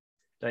well,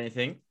 don't you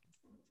think?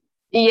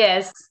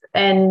 Yes,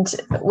 and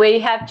we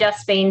have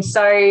just been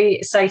so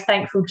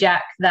thankful,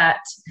 Jack,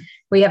 that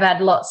we have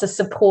had lots of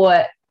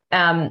support.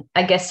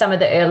 I guess some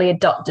of the early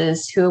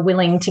adopters who are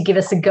willing to give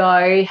us a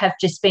go have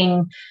just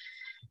been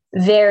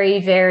very,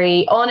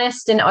 very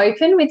honest and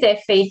open with their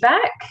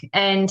feedback,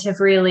 and have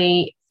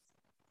really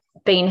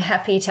been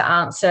happy to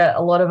answer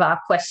a lot of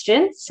our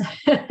questions.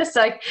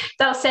 So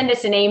they'll send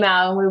us an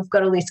email and we've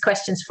got all these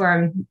questions for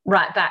them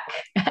right back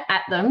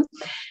at them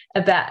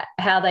about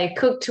how they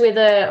cooked with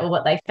it, or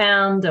what they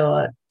found,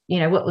 or,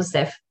 what was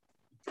their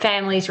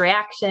family's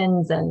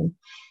reactions and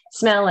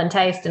smell and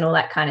taste and all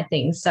that kind of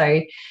thing.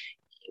 So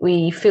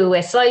we feel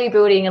we're slowly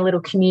building a little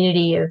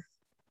community of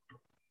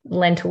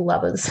lentil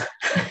lovers.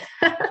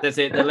 That's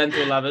it, the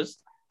lentil lovers.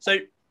 So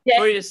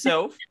for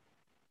yourself,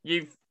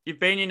 you've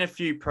been in a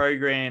few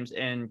programs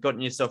and gotten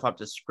yourself up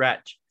to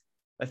scratch.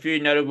 A few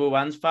notable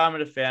ones, Farmer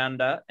to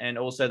Founder and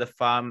also the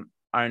Farm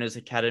Owners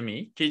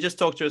Academy. Can you just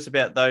talk to us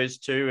about those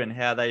two and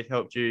how they've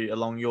helped you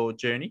along your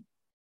journey?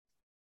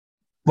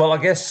 Well, I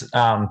guess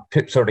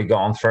Pip's already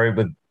gone through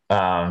with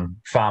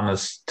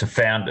Farmers to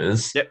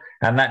Founders, yep.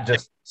 And that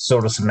just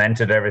sort of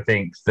cemented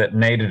everything that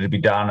needed to be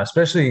done,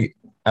 especially,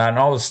 and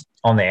I was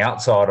on the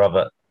outside of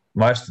it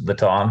most of the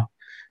time.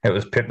 It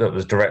was Pip that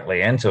was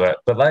directly into it,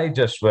 but they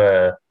just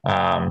were,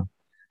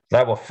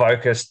 they were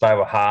focused, they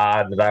were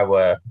hard, they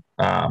were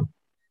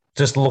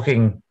just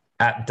looking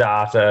at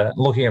data,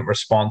 looking at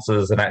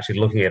responses and actually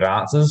looking at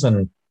answers.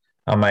 And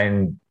I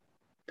mean,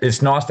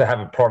 it's nice to have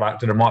a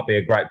product, and it might be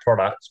a great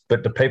product,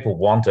 but do people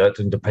want it,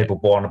 and do people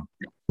want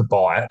to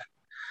buy it?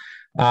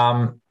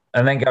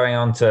 And then going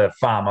on to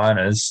Farm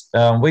Owners,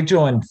 we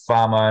joined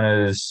Farm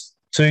Owners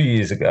 2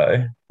 years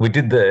ago. We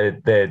did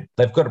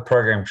they've got a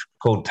program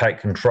called Take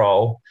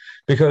Control,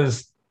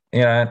 because,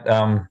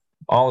 I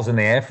was in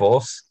the Air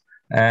Force,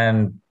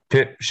 and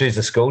Pip, she's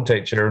a school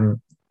teacher, and,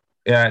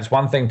 it's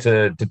one thing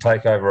to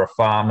take over a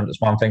farm, and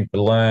it's one thing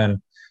to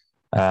learn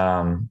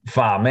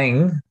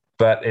farming,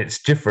 but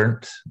it's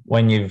different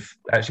when you've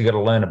actually got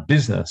to learn a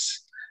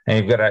business, and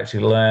you've got to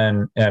actually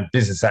learn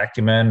business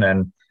acumen,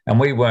 and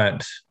we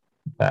weren't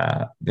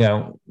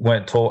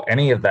taught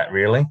any of that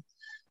really.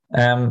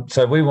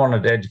 So we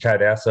wanted to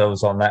educate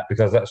ourselves on that,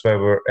 because that's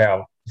where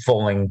our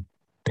falling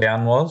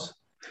down was.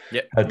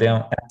 Yep.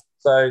 Down.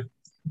 So,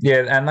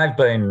 and they've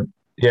been,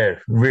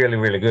 really,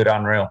 really good,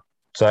 unreal.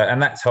 So,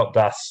 and that's helped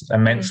us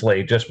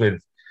immensely, just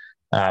with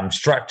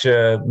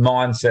structure,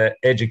 mindset,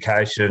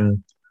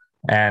 education,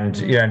 and,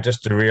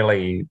 just to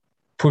really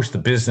push the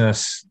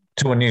business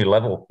to a new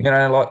level,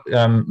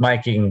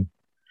 making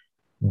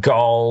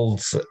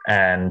goals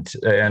and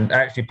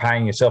actually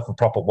paying yourself a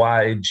proper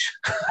wage.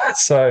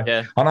 So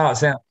I know it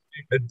sounds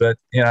stupid, but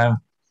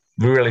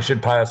we really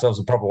should pay ourselves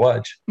a proper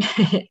wage.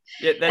 I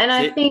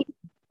think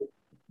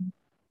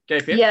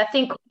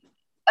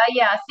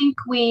I think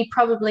we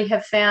probably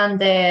have found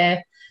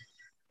their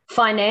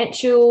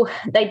financial.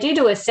 They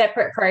do a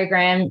separate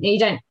program.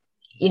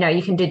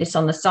 you can do this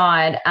on the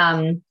side,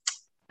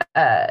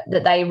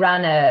 that they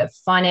run a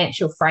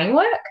financial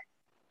framework.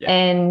 Yeah.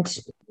 And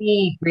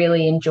we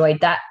really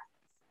enjoyed that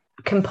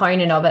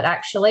component of it,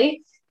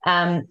 actually.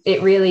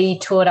 It really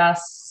taught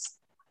us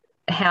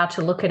how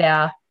to look at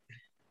our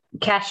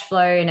cash flow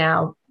and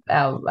our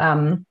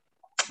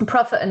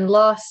profit and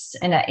loss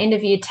and our end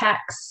of year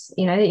tax,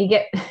 that you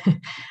get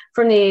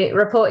from the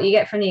report you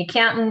get from the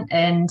accountant,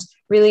 and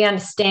really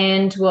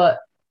understand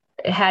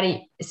how to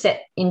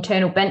set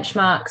internal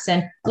benchmarks.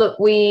 And look,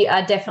 we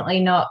are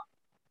definitely not,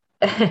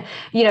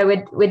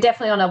 we're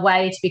definitely on a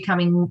way to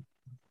becoming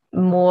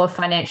more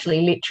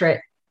financially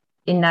literate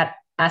in that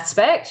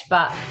aspect,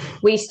 but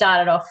we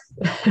started off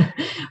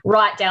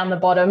right down the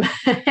bottom.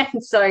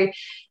 And so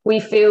we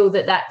feel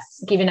that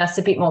that's given us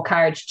a bit more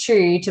courage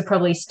too, to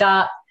probably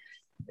start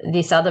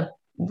this other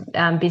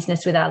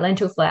business with our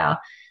lentil flour.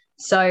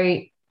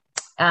 So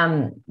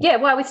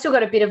while we've still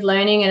got a bit of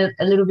learning and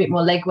a little bit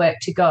more legwork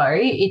to go,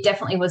 it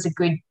definitely was a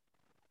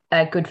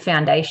good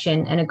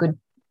foundation and a good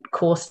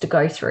course to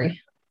go through.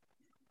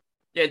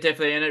 Yeah,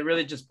 definitely. And it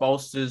really just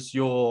bolsters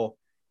your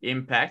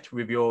impact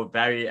with your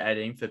value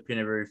adding for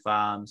Pinaroo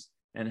Farms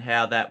and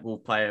how that will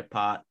play a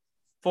part.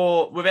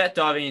 Without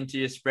diving into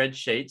your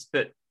spreadsheets,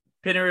 but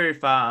Pinaroo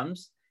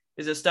Farms,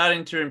 is it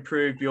starting to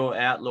improve your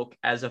outlook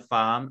as a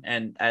farm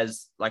and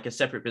as like a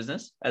separate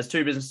business, as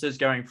two businesses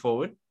going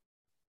forward?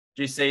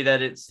 Do you see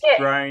that it's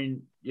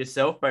grown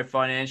yourself, both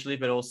financially,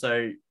 but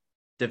also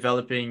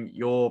developing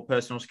your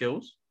personal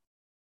skills?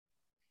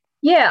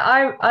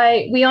 Yeah,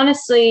 we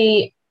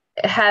honestly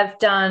have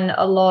done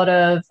a lot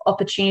of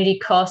opportunity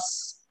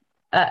costs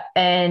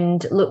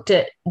and looked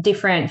at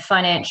different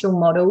financial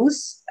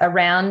models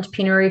around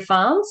Pinaroo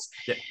Farms.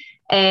 Yep.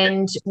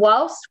 And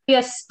whilst we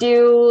are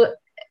still,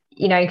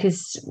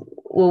 whilst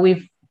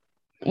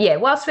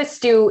we're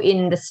still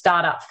in the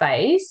startup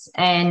phase,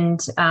 and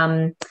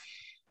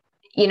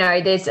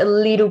there's a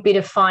little bit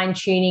of fine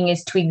tuning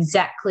as to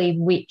exactly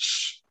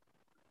which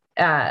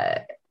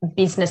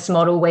business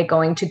model we're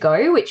going to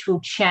go, which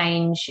will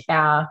change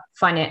our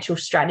financial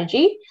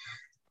strategy.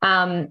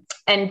 And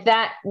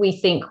that we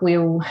think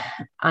we'll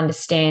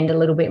understand a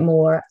little bit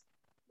more.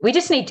 We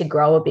just need to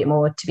grow a bit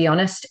more, to be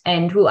honest,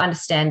 and we'll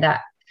understand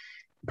that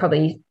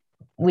probably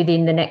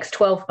within the next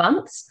 12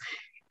 months.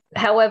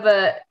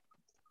 However,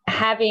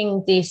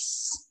 having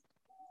this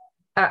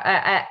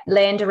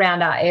land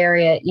around our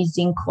area is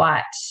in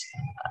quite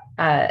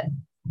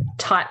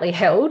tightly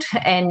held,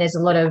 and there's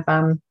a lot of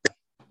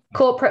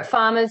corporate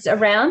farmers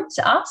around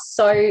us.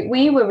 So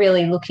we were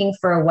really looking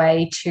for a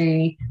way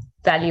to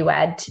value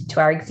add to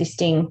our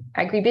existing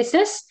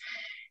agribusiness.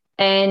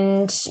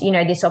 And,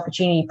 this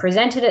opportunity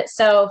presented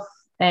itself.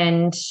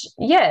 And,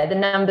 the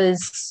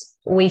numbers,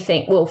 we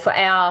think, well, for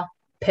our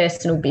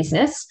personal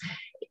business,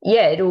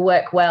 it'll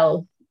work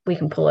well. We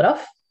can pull it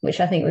off, which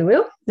I think we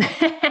will.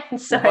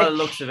 So, by the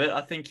looks of it,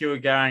 I think you were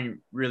going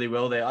really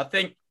well there. I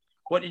think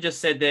what you just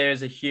said there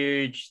is a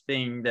huge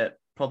thing that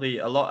probably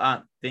a lot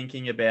aren't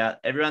thinking about.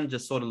 Everyone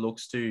just sort of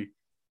looks to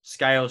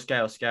scale,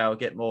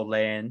 get more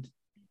land.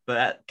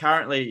 But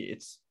currently,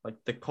 it's like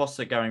the costs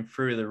are going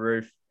through the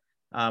roof,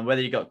 whether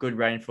you got good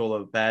rainfall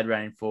or bad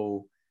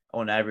rainfall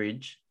on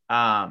average.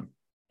 And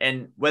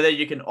whether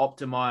you can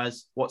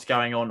optimize what's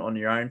going on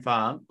your own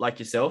farm, like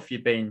yourself,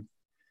 you've been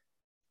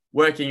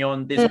working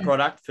on this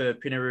product for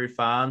Pinaroo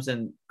Farms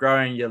and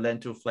growing your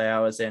lentil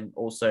flowers and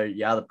also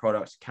your other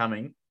products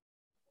coming.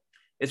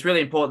 It's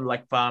really important,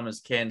 like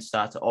farmers can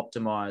start to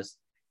optimize,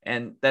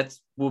 and that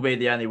will be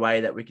the only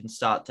way that we can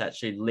start to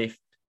actually lift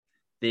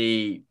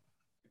the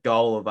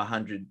goal of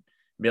 100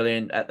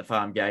 million at the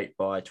farm gate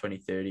by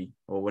 2030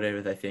 or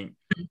whatever they think.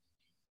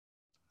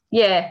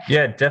 Yeah,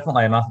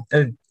 definitely.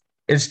 And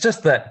it's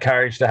just that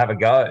courage to have a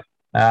go.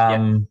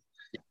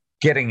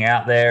 Getting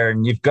out there,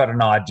 and you've got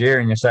an idea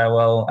and you say,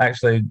 well,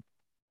 actually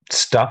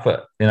stuff it,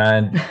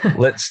 and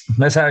let's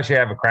actually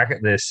have a crack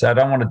at this. I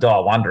don't want to die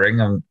wondering,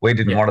 and we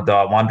didn't want to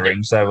die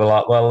wondering. So we're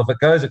like, well, if it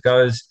goes, it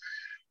goes.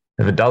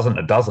 If it doesn't,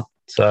 it doesn't.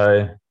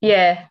 So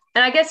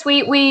and I guess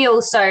we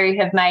also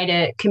have made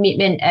a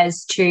commitment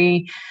as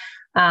to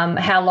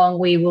how long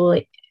we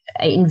will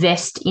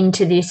invest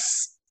into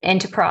this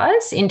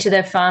enterprise, into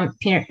the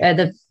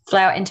the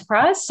flower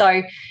enterprise.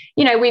 So,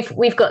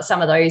 we've got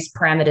some of those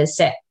parameters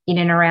set in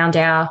and around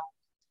our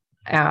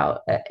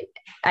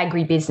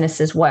agribusiness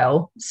as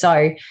well.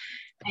 So,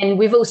 and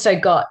we've also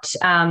got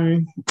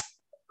some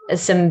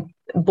an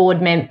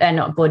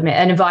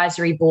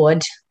advisory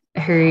board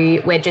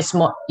who we're just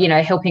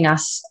helping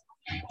us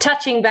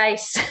touching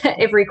base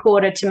every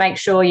quarter to make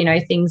sure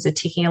things are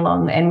ticking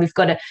along. And we've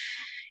got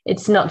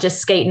it's not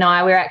just Skeet and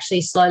I, we're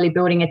actually slowly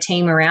building a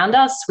team around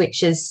us,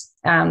 which is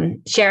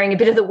sharing a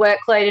bit of the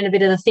workload and a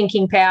bit of the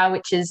thinking power,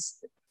 which is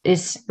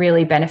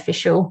really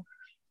beneficial.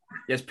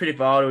 Yeah, it's pretty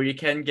vital. You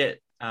can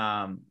get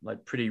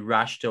pretty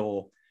rushed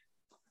or a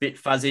bit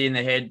fuzzy in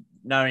the head,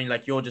 knowing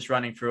like you're just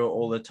running through it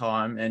all the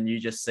time and you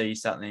just see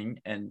something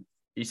and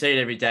you see it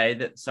every day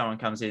that someone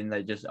comes in,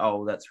 they just,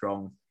 oh, that's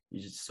wrong.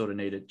 You just sort of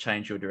need to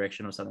change your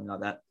direction or something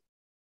like that.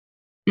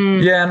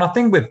 Yeah, and I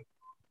think with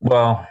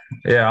Well,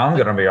 yeah, I'm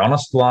going to be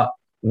honest. Like,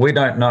 we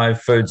don't know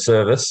food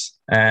service,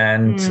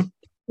 and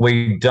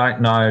we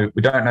don't know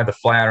the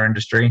flour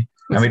industry,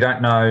 and we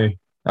don't know.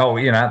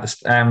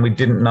 And we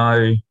didn't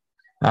know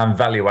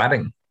value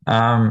adding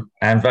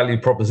and value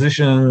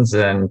propositions,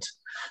 and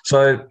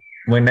so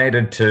we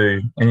needed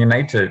to. And you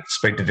need to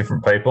speak to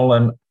different people,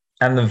 and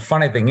the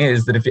funny thing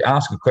is that if you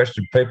ask a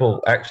question,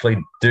 people actually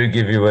do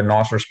give you a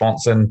nice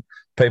response, and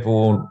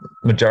people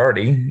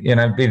majority,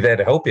 be there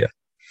to help you.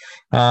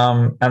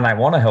 And they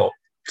want to help.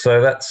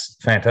 So that's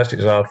fantastic.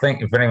 So I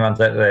think if anyone's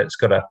out there that's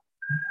got a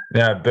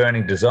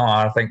burning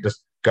desire, I think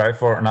just go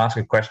for it and ask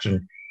a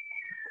question.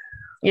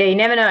 Yeah, you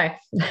never know.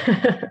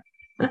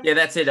 Yeah,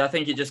 that's it. I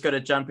think you just got to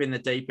jump in the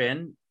deep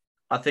end.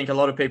 I think a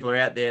lot of people are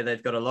out there,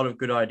 they've got a lot of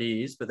good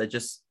ideas, but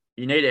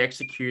you need to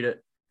execute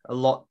it. A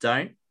lot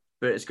don't.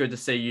 But it's good to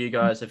see you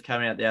guys have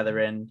come out the other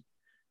end,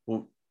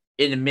 well,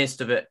 in the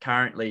midst of it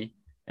currently,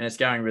 and it's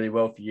going really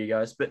well for you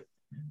guys. But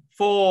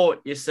for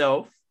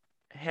yourself,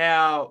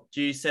 how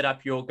do you set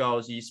up your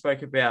goals? You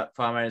spoke about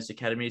Farm Owners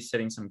Academy,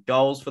 setting some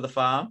goals for the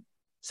farm,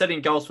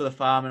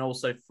 and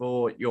also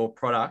for your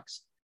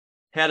products.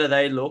 How do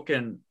they look,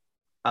 and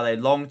are they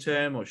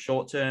long-term or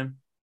short-term?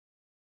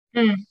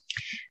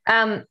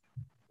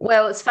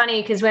 Well, it's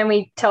funny because when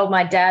we told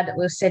my dad that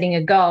we were setting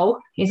a goal,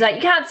 he's like,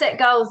 you can't set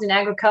goals in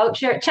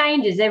agriculture. It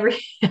changes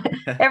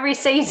every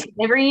season,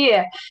 every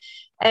year.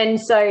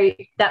 And so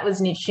that was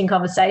an interesting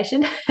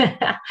conversation.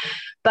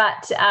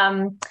 But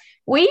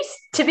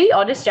to be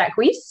honest, Jack,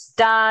 we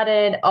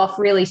started off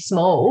really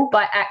small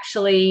by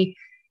actually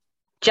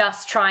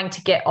just trying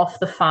to get off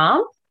the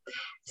farm.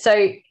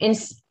 So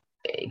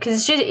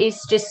because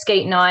it's just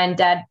Skeet and I and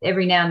Dad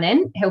every now and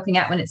then helping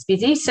out when it's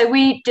busy. So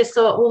we just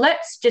thought, well,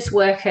 let's just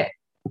work at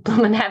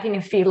and having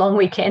a few long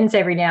weekends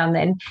every now and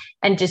then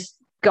and just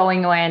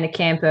going away in a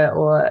camper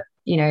or,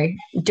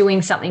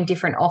 doing something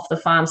different off the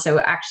farm. So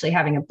we're actually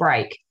having a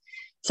break.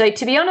 So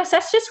to be honest,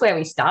 that's just where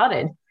we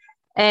started.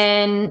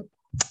 And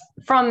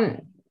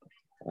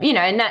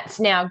and that's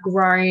now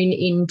grown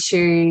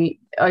into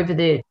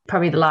over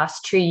probably the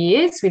last 2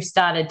 years, we've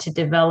started to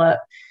develop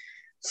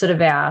sort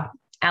of our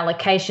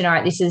allocation. All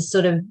right, this is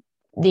sort of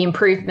the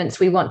improvements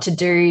we want to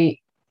do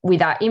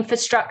with our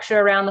infrastructure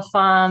around the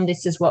farm.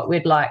 This is what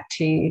we'd like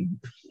to,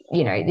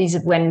 these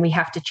are when we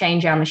have to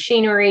change our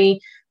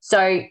machinery.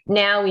 So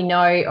now we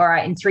know, all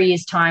right, in 3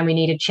 years' time, we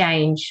need to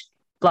change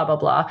blah, blah,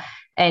 blah.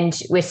 And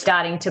we're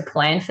starting to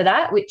plan for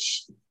that,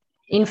 which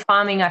in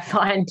farming, I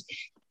find,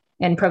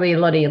 and probably a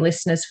lot of your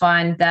listeners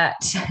find, that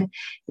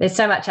there's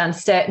so much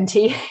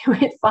uncertainty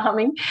with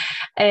farming.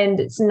 And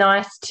it's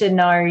nice to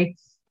know,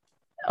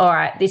 all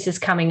right, this is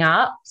coming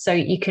up. So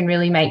you can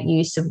really make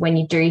use of when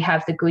you do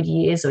have the good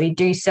years, or you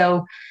do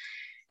sell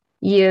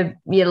your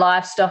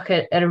livestock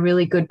at a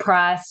really good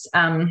price,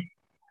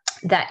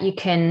 that you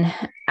can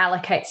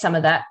allocate some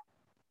of that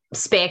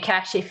spare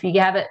cash, if you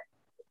have it,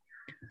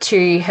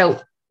 to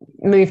help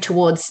move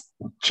towards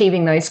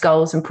achieving those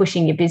goals and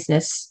pushing your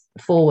business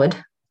forward.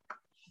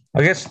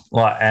 I guess,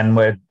 and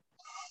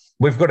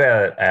we've got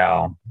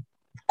our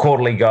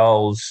quarterly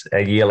goals,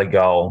 a yearly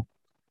goal,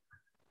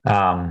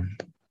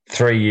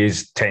 3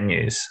 years, 10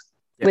 years.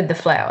 With the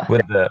flour.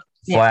 With the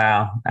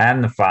flour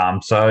and the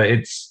farm. So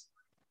it's,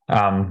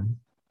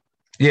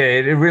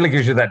 it really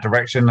gives you that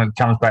direction. It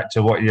comes back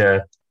to what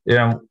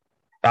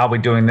are we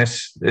doing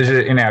this? Is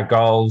it in our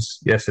goals?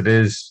 Yes, it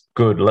is.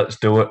 Good, let's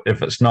do it.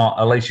 If it's not,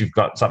 at least you've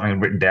got something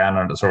written down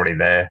and it's already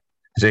there.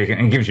 So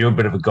it gives you a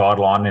bit of a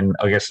guideline in,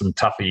 I guess, some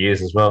tougher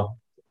years as well.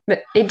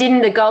 But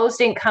the goals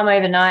didn't come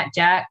overnight,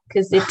 Jack,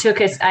 because it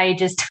took us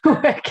ages to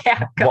work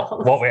out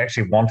goals. What we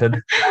actually wanted.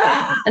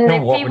 And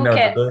then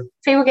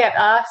people kept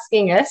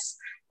asking us.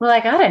 We're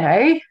like, I don't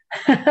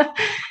know.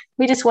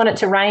 We just want it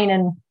to rain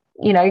and,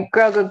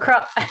 grow a good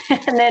crop.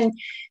 And then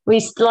we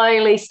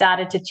slowly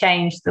started to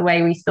change the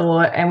way we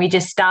thought. And we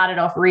just started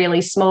off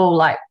really small,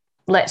 like,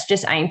 let's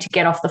just aim to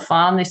get off the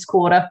farm this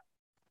quarter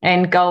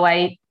and go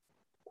away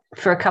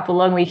for a couple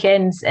long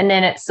weekends. And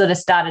then it sort of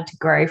started to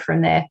grow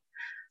from there.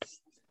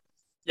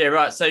 Yeah,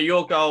 right. So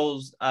your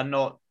goals are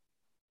not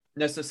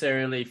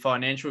necessarily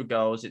financial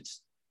goals.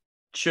 It's,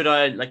 should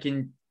I,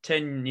 in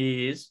 10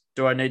 years,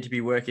 do I need to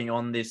be working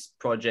on this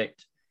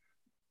project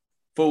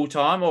full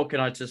time, or can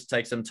I just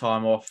take some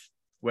time off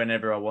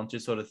whenever I want to,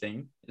 sort of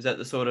thing? Is that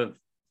the sort of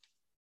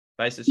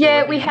basis?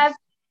 Yeah, we have.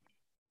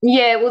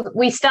 Yeah, well,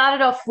 we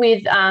started off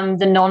with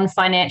the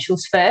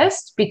non-financials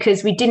first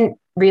because we didn't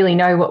really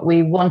know what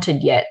we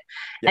wanted yet.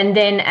 Yep. And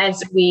then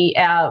as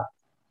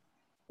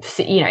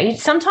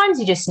sometimes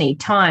you just need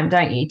time,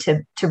 don't you,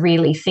 to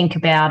really think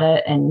about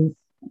it, and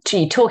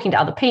to talking to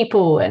other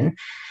people and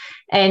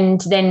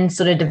then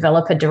sort of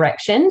develop a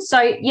direction. So,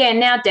 yeah,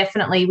 now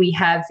definitely we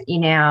have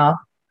in our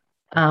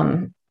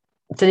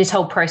so this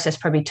whole process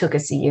probably took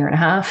us a year and a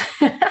half.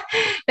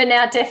 But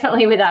now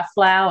definitely with our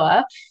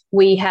flour,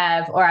 we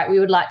have, all right, we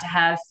would like to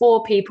have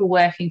 4 people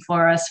working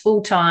for us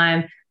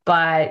full-time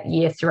by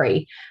year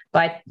 3.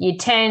 By year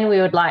 10,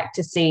 we would like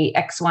to see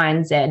X, Y,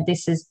 and Z.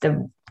 This is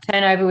the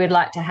turnover we'd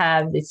like to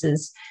have. This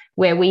is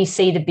where we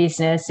see the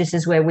business. This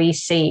is where we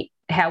see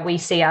how we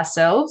see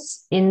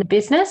ourselves in the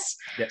business.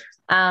 Yep.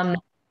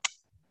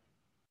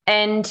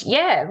 And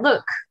yeah,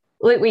 look,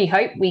 we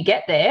hope we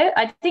get there.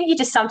 I think you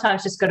just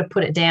sometimes just got to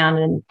put it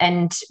down.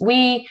 And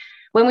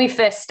when we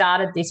first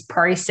started this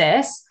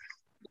process,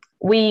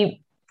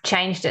 we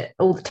changed it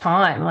all the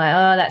time. Like,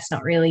 oh, that's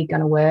not really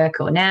going to work,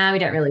 or now we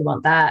don't really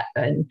want that.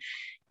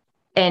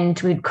 And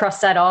we'd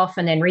cross that off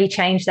and then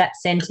rechange that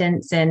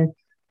sentence. And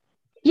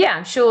yeah,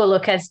 I'm sure,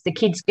 look, as the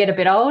kids get a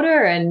bit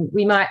older and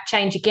we might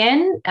change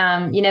again,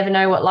 you never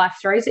know what life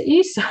throws at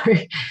you. So,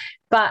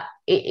 but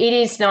it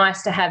is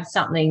nice to have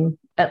something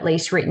at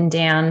least written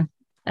down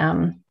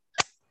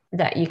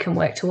that you can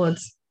work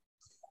towards.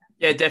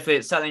 Yeah, definitely.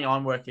 It's something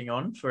I'm working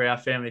on for our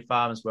family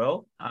farm as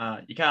well.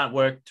 You can't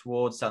work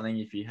towards something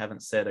if you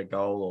haven't set a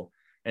goal or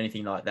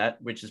anything like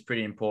that, which is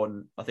pretty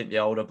important. I think the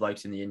older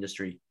blokes in the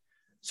industry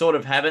sort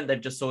of haven't.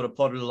 They've just sort of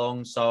plodded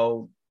along,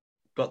 sold,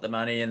 got the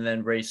money, and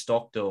then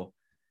restocked or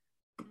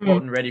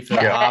gotten ready for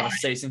the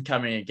harvest season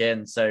coming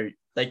again. So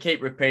they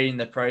keep repeating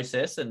the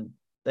process, and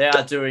they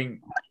are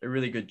doing a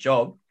really good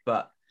job.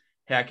 But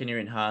how can you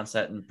enhance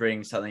that and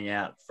bring something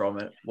out from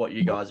it, what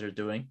you guys are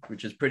doing,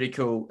 which is pretty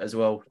cool as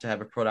well to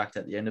have a product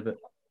at the end of it.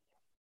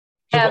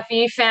 Have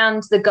you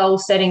found the goal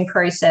setting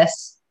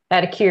process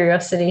out of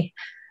curiosity?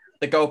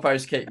 The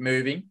goalposts keep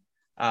moving.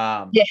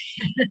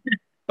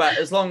 But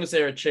as long as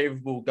they're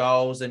achievable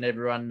goals and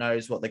everyone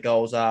knows what the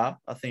goals are,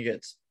 I think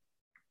it's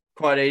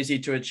quite easy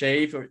to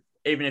achieve, or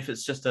even if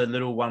it's just a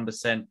little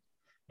 1%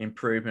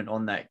 improvement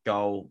on that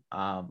goal,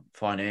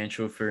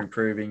 financial for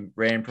improving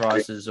ram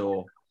prices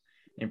or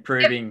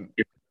improving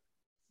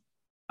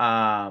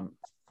the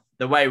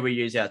way we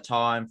use our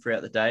time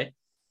throughout the day.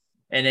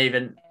 And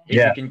even if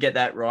you can get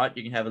that right,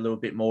 you can have a little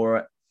bit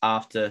more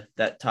after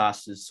that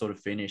task is sort of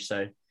finished.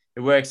 So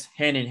it works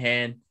hand in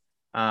hand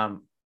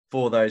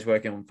for those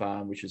working on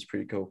farm, which is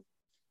pretty cool.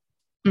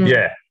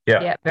 Yeah,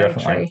 very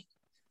definitely true.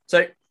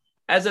 So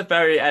as a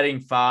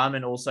value-adding farm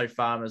and also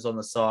farmers on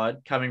the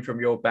side, coming from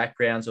your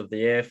backgrounds of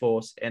the Air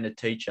Force and a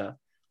teacher,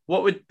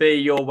 what would be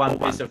your one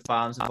piece of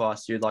farms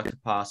advice you'd like to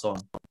pass on?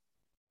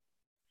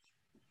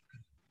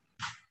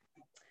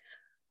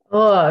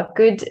 Oh,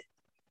 good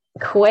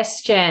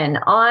question.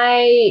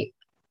 I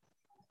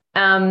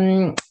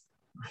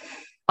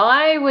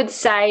would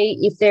say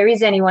if there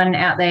is anyone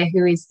out there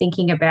who is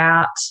thinking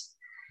about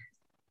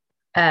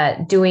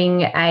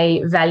doing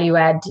a value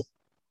add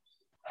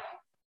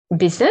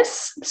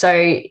business, so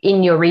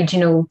in your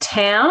regional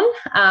town,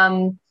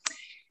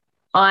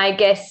 I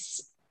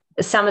guess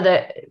some of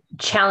the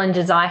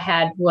challenges I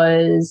had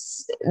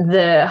was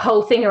the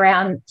whole thing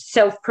around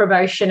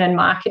self-promotion and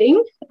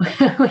marketing,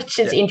 which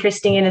is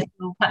interesting in a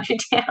small country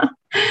town.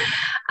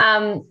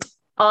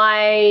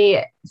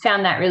 I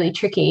found that really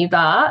tricky,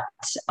 but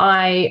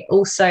I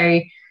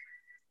also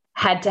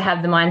had to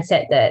have the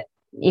mindset that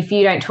if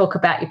you don't talk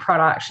about your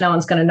product, no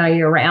one's going to know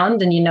you're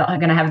around and you're not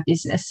going to have a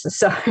business.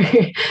 So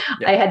I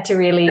had to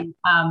really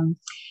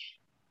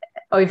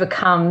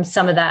overcome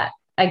some of that,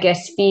 I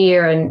guess,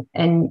 fear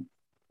and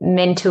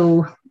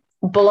mental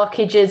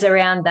blockages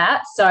around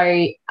that. So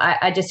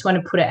I just want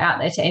to put it out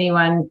there to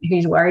anyone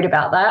who's worried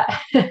about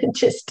that.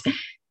 Just,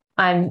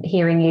 I'm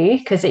hearing you,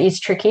 because it is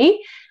tricky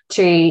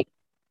to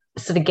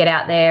sort of get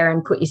out there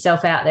and put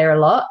yourself out there a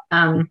lot.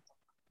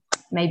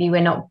 Maybe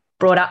we're not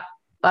brought up,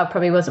 I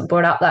probably wasn't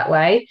brought up that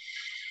way.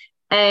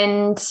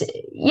 And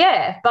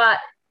but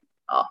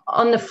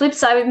on the flip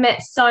side, we've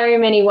met so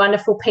many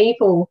wonderful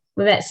people.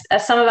 We've met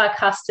some of our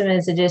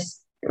customers are just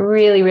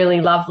really,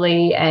 really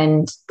lovely,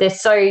 and they're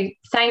so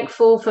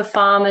thankful for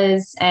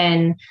farmers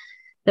and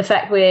the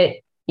fact we're,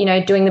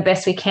 doing the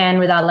best we can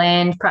with our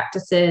land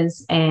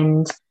practices,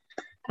 and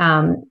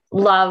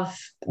love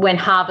when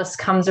harvest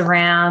comes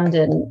around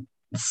and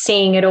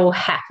seeing it all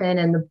happen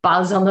and the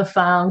buzz on the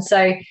farm.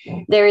 So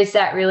there is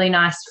that really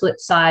nice flip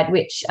side,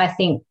 which I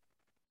think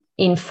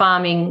in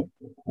farming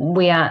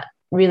we aren't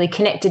really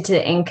connected to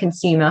the end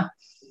consumer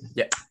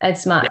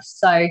as much.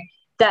 So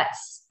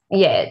that's,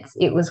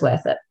 it was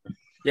worth it.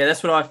 Yeah,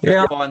 that's what I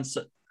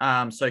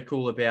find so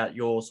cool about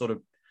your sort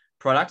of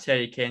product, how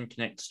you can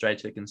connect straight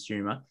to the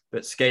consumer.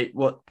 But Skeet,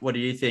 what do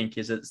you think?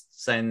 Is it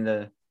down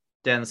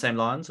the same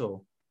lines,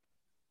 or?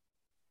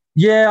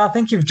 Yeah, I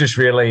think you've just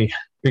really,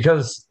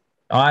 because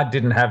I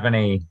didn't have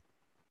any,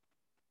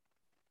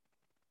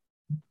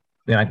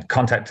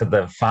 contact to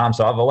the farm,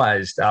 so I've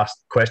always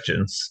asked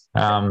questions.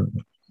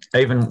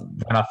 Even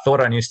when I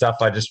thought I knew stuff,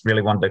 I just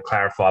really wanted to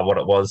clarify what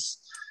it was.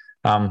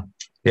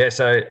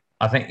 So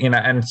I think,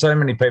 and so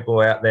many people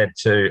out there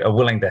too are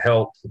willing to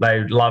help.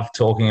 They love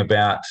talking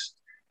about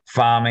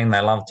farming.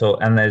 They love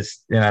and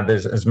there's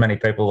as many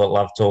people that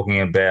love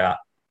talking about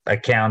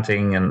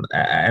accounting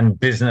and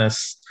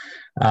business,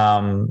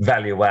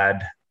 value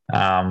add,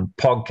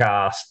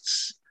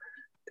 podcasts.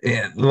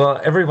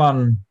 Well,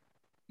 everyone,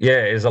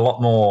 is a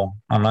lot more,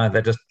 I don't know,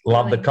 they just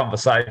love the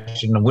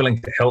conversation and willing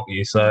to help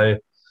you. So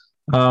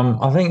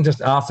I think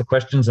just ask the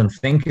questions and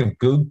think of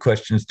good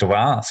questions to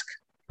ask.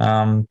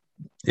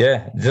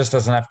 It just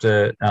doesn't have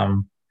to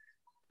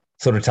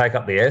sort of take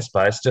up the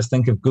airspace, just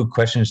think of good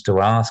questions to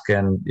ask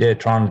and,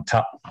 try and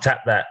tap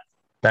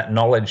that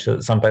knowledge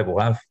that some people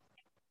have.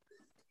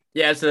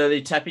 Yeah,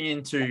 absolutely. Tapping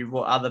into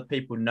what other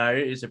people know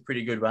is a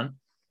pretty good one.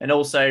 And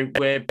also,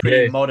 we're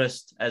pretty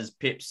modest, as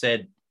Pip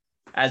said,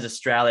 as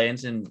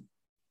Australians, and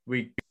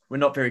we're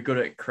not very good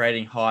at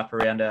creating hype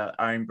around our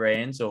own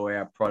brands or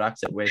our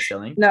products that we're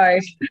selling. No.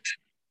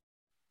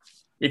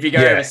 If you go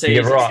overseas,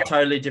 it's a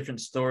totally different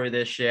story.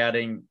 They're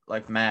shouting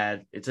like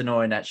mad. It's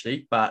annoying,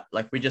 actually, but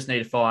like we just need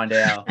to find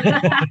our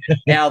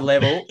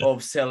level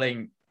of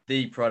selling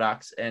the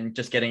products and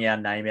just getting our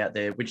name out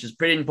there, which is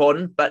pretty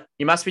important. But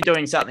you must be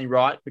doing something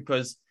right,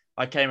 because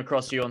I came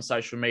across you on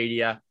social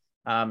media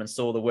and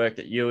saw the work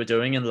that you were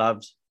doing and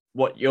loved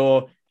what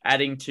you're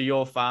adding to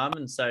your farm.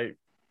 And so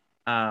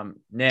now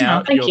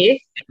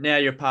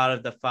you're part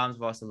of the Farms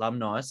Advice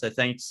alumni. So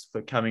thanks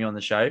for coming on the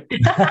show.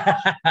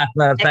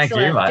 No, thank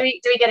you, mate.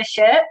 Do we get a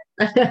shirt?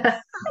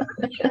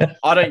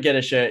 I don't get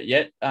a shirt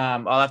yet.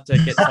 I'll have to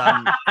get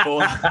some for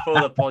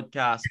the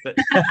podcast. But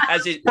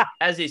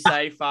as you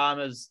say,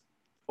 farmers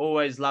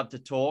always love to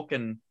talk,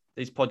 and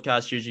these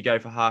podcasts usually go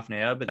for half an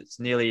hour, but it's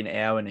nearly an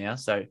hour now.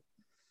 So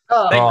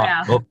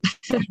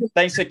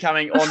thanks for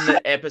coming on the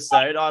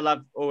episode. I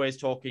love always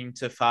talking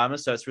to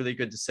farmers, so it's really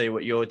good to see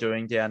what you're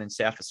doing down in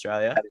South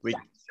Australia.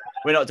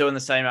 We're not doing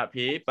the same up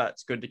here, but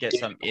it's good to get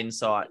some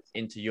insight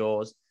into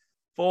yours.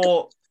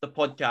 For the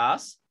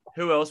podcast,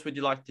 who else would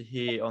you like to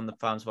hear on the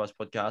Farms Advice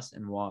podcast,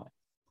 and why?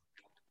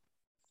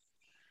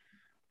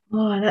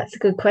 Oh, that's a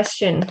good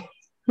question.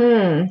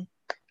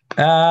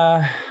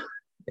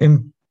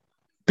 In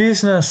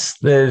business,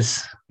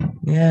 there's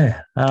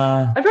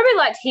I'd probably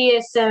like to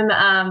hear some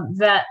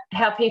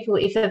how people,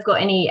 if they've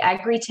got any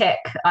agri-tech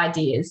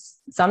ideas.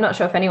 So I'm not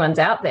sure if anyone's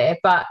out there,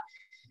 but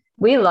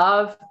we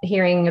love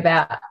hearing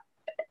about,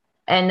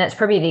 and that's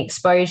probably the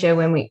exposure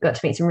when we got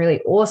to meet some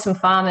really awesome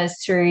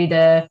farmers through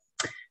the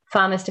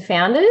Farmers to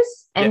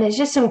Founders. And there's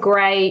just some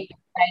great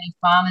creative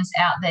farmers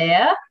out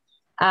there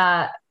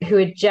who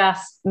are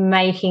just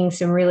making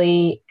some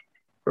really,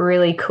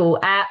 really cool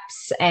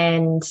apps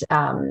and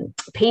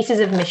pieces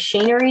of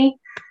machinery.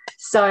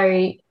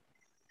 So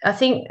I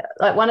think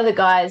like one of the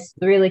guys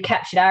really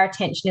captured our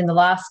attention in the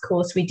last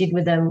course we did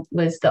with them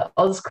was the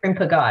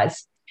Ozcrimper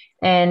guys.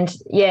 And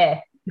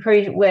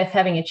probably worth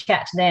having a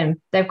chat to them.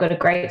 They've got a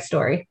great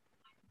story.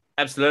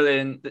 Absolutely.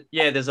 And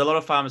there's a lot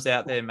of farmers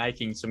out there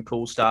making some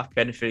cool stuff,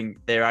 benefiting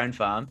their own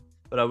farm,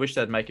 but I wish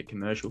they'd make it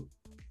commercial.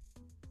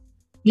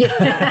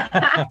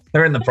 Yeah.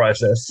 They're in the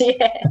process.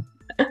 Yeah.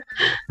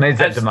 Needs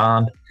that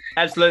demand.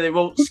 Absolutely.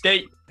 Well,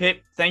 Skeet,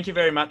 Pip, thank you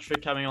very much for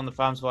coming on the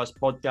Farms Advice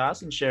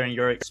podcast and sharing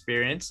your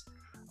experience.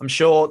 I'm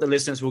sure the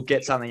listeners will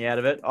get something out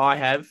of it. I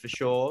have, for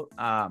sure.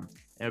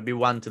 It'll be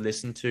one to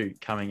listen to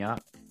coming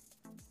up.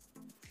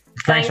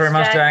 Thanks very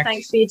much, Jack.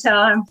 Thanks for your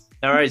time.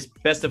 No worries.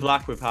 Best of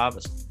luck with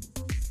harvest.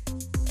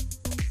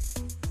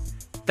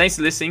 Thanks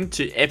for listening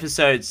to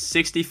episode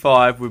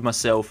 65 with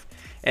myself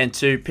and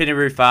to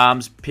Pinaroo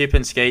Farms, Pip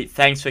and Skeet.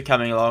 Thanks for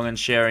coming along and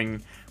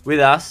sharing with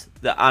us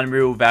the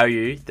unreal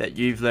value that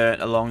you've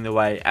learned along the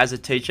way as a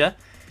teacher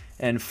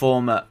and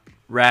former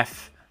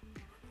RAF.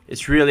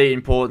 It's really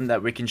important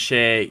that we can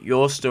share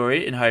your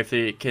story, and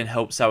hopefully it can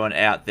help someone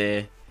out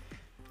there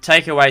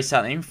take away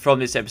something from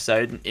this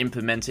episode and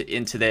implement it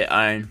into their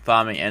own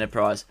farming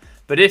enterprise.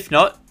 But if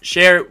not,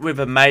 share it with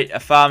a mate, a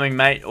farming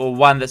mate, or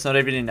one that's not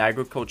even in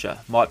agriculture.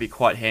 Might be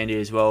quite handy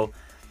as well,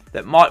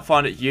 that might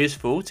find it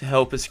useful to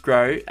help us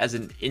grow as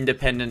an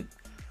independent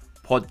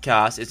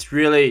podcast. It's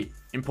really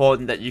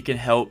important that you can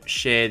help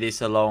share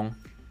this along.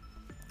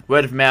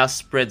 Word of mouth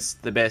spreads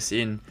the best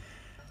in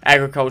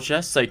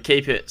agriculture, so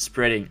keep it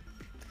spreading.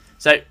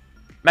 So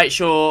make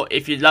sure,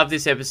 if you love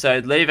this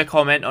episode, leave a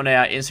comment on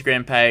our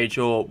Instagram page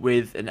or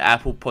with an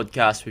Apple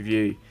Podcast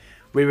review.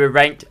 We were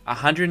ranked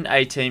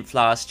 118th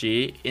last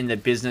year in the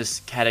business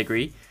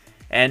category,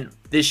 and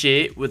this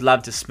year would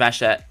love to smash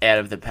that out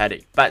of the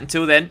paddock. But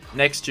until then,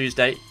 next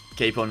Tuesday,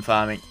 keep on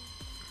farming.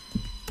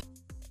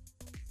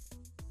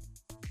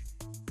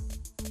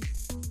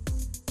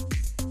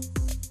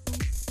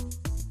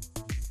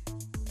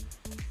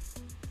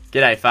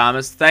 G'day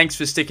farmers, thanks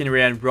for sticking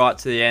around right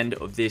to the end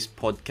of this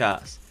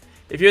podcast.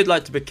 If you'd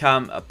like to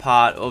become a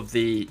part of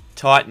the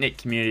tight-knit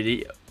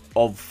community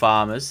of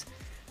farmers,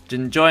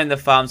 then join the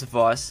Farms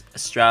Advice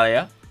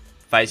Australia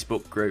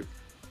Facebook group.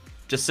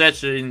 Just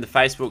search it in the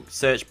Facebook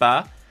search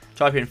bar,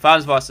 type in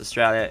Farms Advice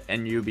Australia,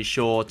 and you'll be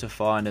sure to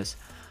find us.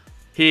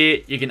 Here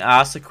you can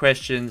ask the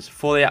questions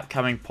for the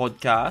upcoming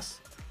podcast,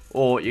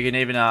 or you can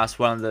even ask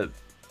one of the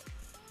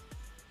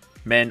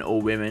men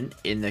or women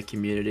in the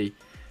community,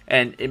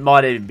 and it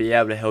might even be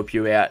able to help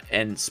you out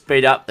and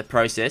speed up the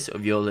process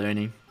of your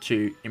learning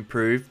to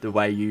improve the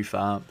way you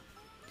farm.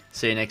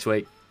 See you next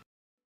week.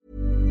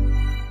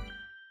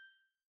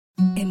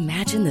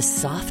 Imagine the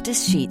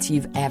softest sheets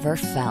you've ever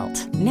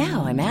felt.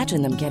 Now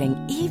imagine them getting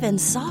even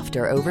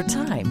softer over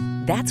time.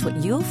 That's what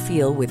you'll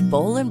feel with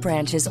Boll &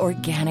 Branch's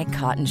organic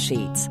cotton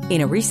sheets.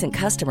 In a recent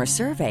customer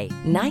survey,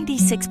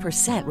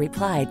 96%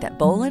 replied that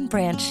Boll &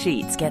 Branch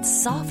sheets get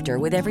softer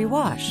with every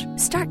wash.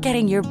 Start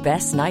getting your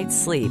best night's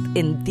sleep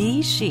in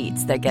these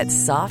sheets that get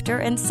softer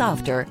and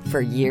softer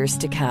for years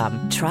to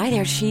come. Try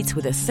their sheets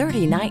with a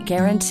 30-night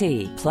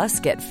guarantee. Plus,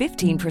 get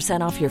 15%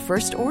 off your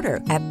first order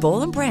at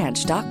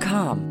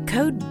bollandbranch.com.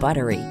 Code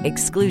BUTTERY.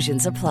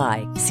 Exclusions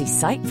apply. See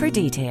site for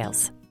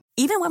details.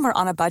 Even when we're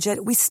on a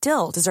budget, we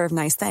still deserve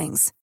nice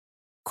things.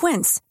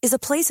 Quince is a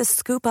place to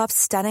scoop up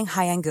stunning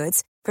high-end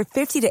goods for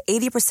 50 to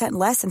 80%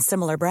 less than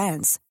similar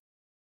brands.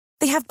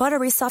 They have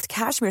buttery soft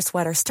cashmere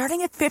sweaters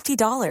starting at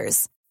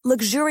 $50,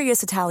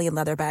 luxurious Italian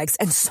leather bags,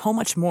 and so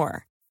much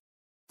more.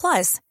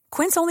 Plus,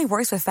 Quince only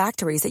works with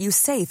factories that use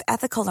safe,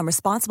 ethical, and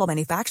responsible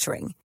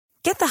manufacturing.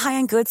 Get the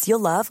high-end goods you'll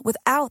love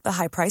without the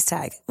high price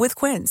tag with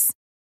Quince.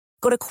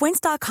 Go to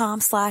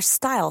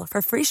quince.com/style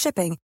for free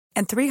shipping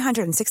and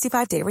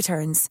 365-day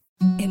returns.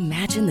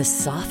 Imagine the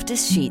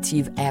softest sheets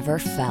you've ever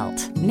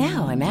felt.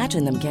 Now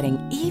imagine them getting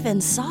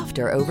even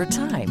softer over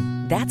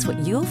time. That's what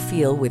you'll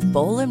feel with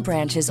Boll &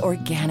 Branch's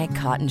organic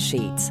cotton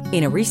sheets.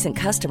 In a recent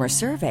customer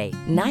survey,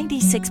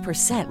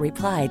 96%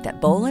 replied that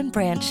Boll &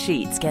 Branch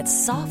sheets get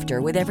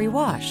softer with every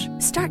wash.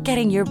 Start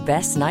getting your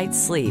best night's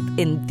sleep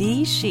in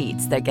these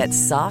sheets that get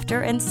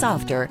softer and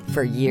softer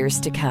for years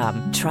to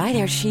come. Try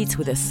their sheets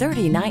with a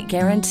 30-night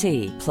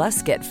guarantee.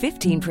 Plus, get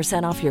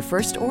 15% off your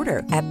first order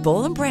at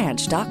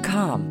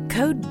bollandbranch.com.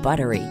 Code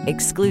BUTTERY.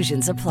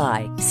 Exclusions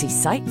apply. See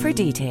site for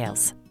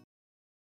details.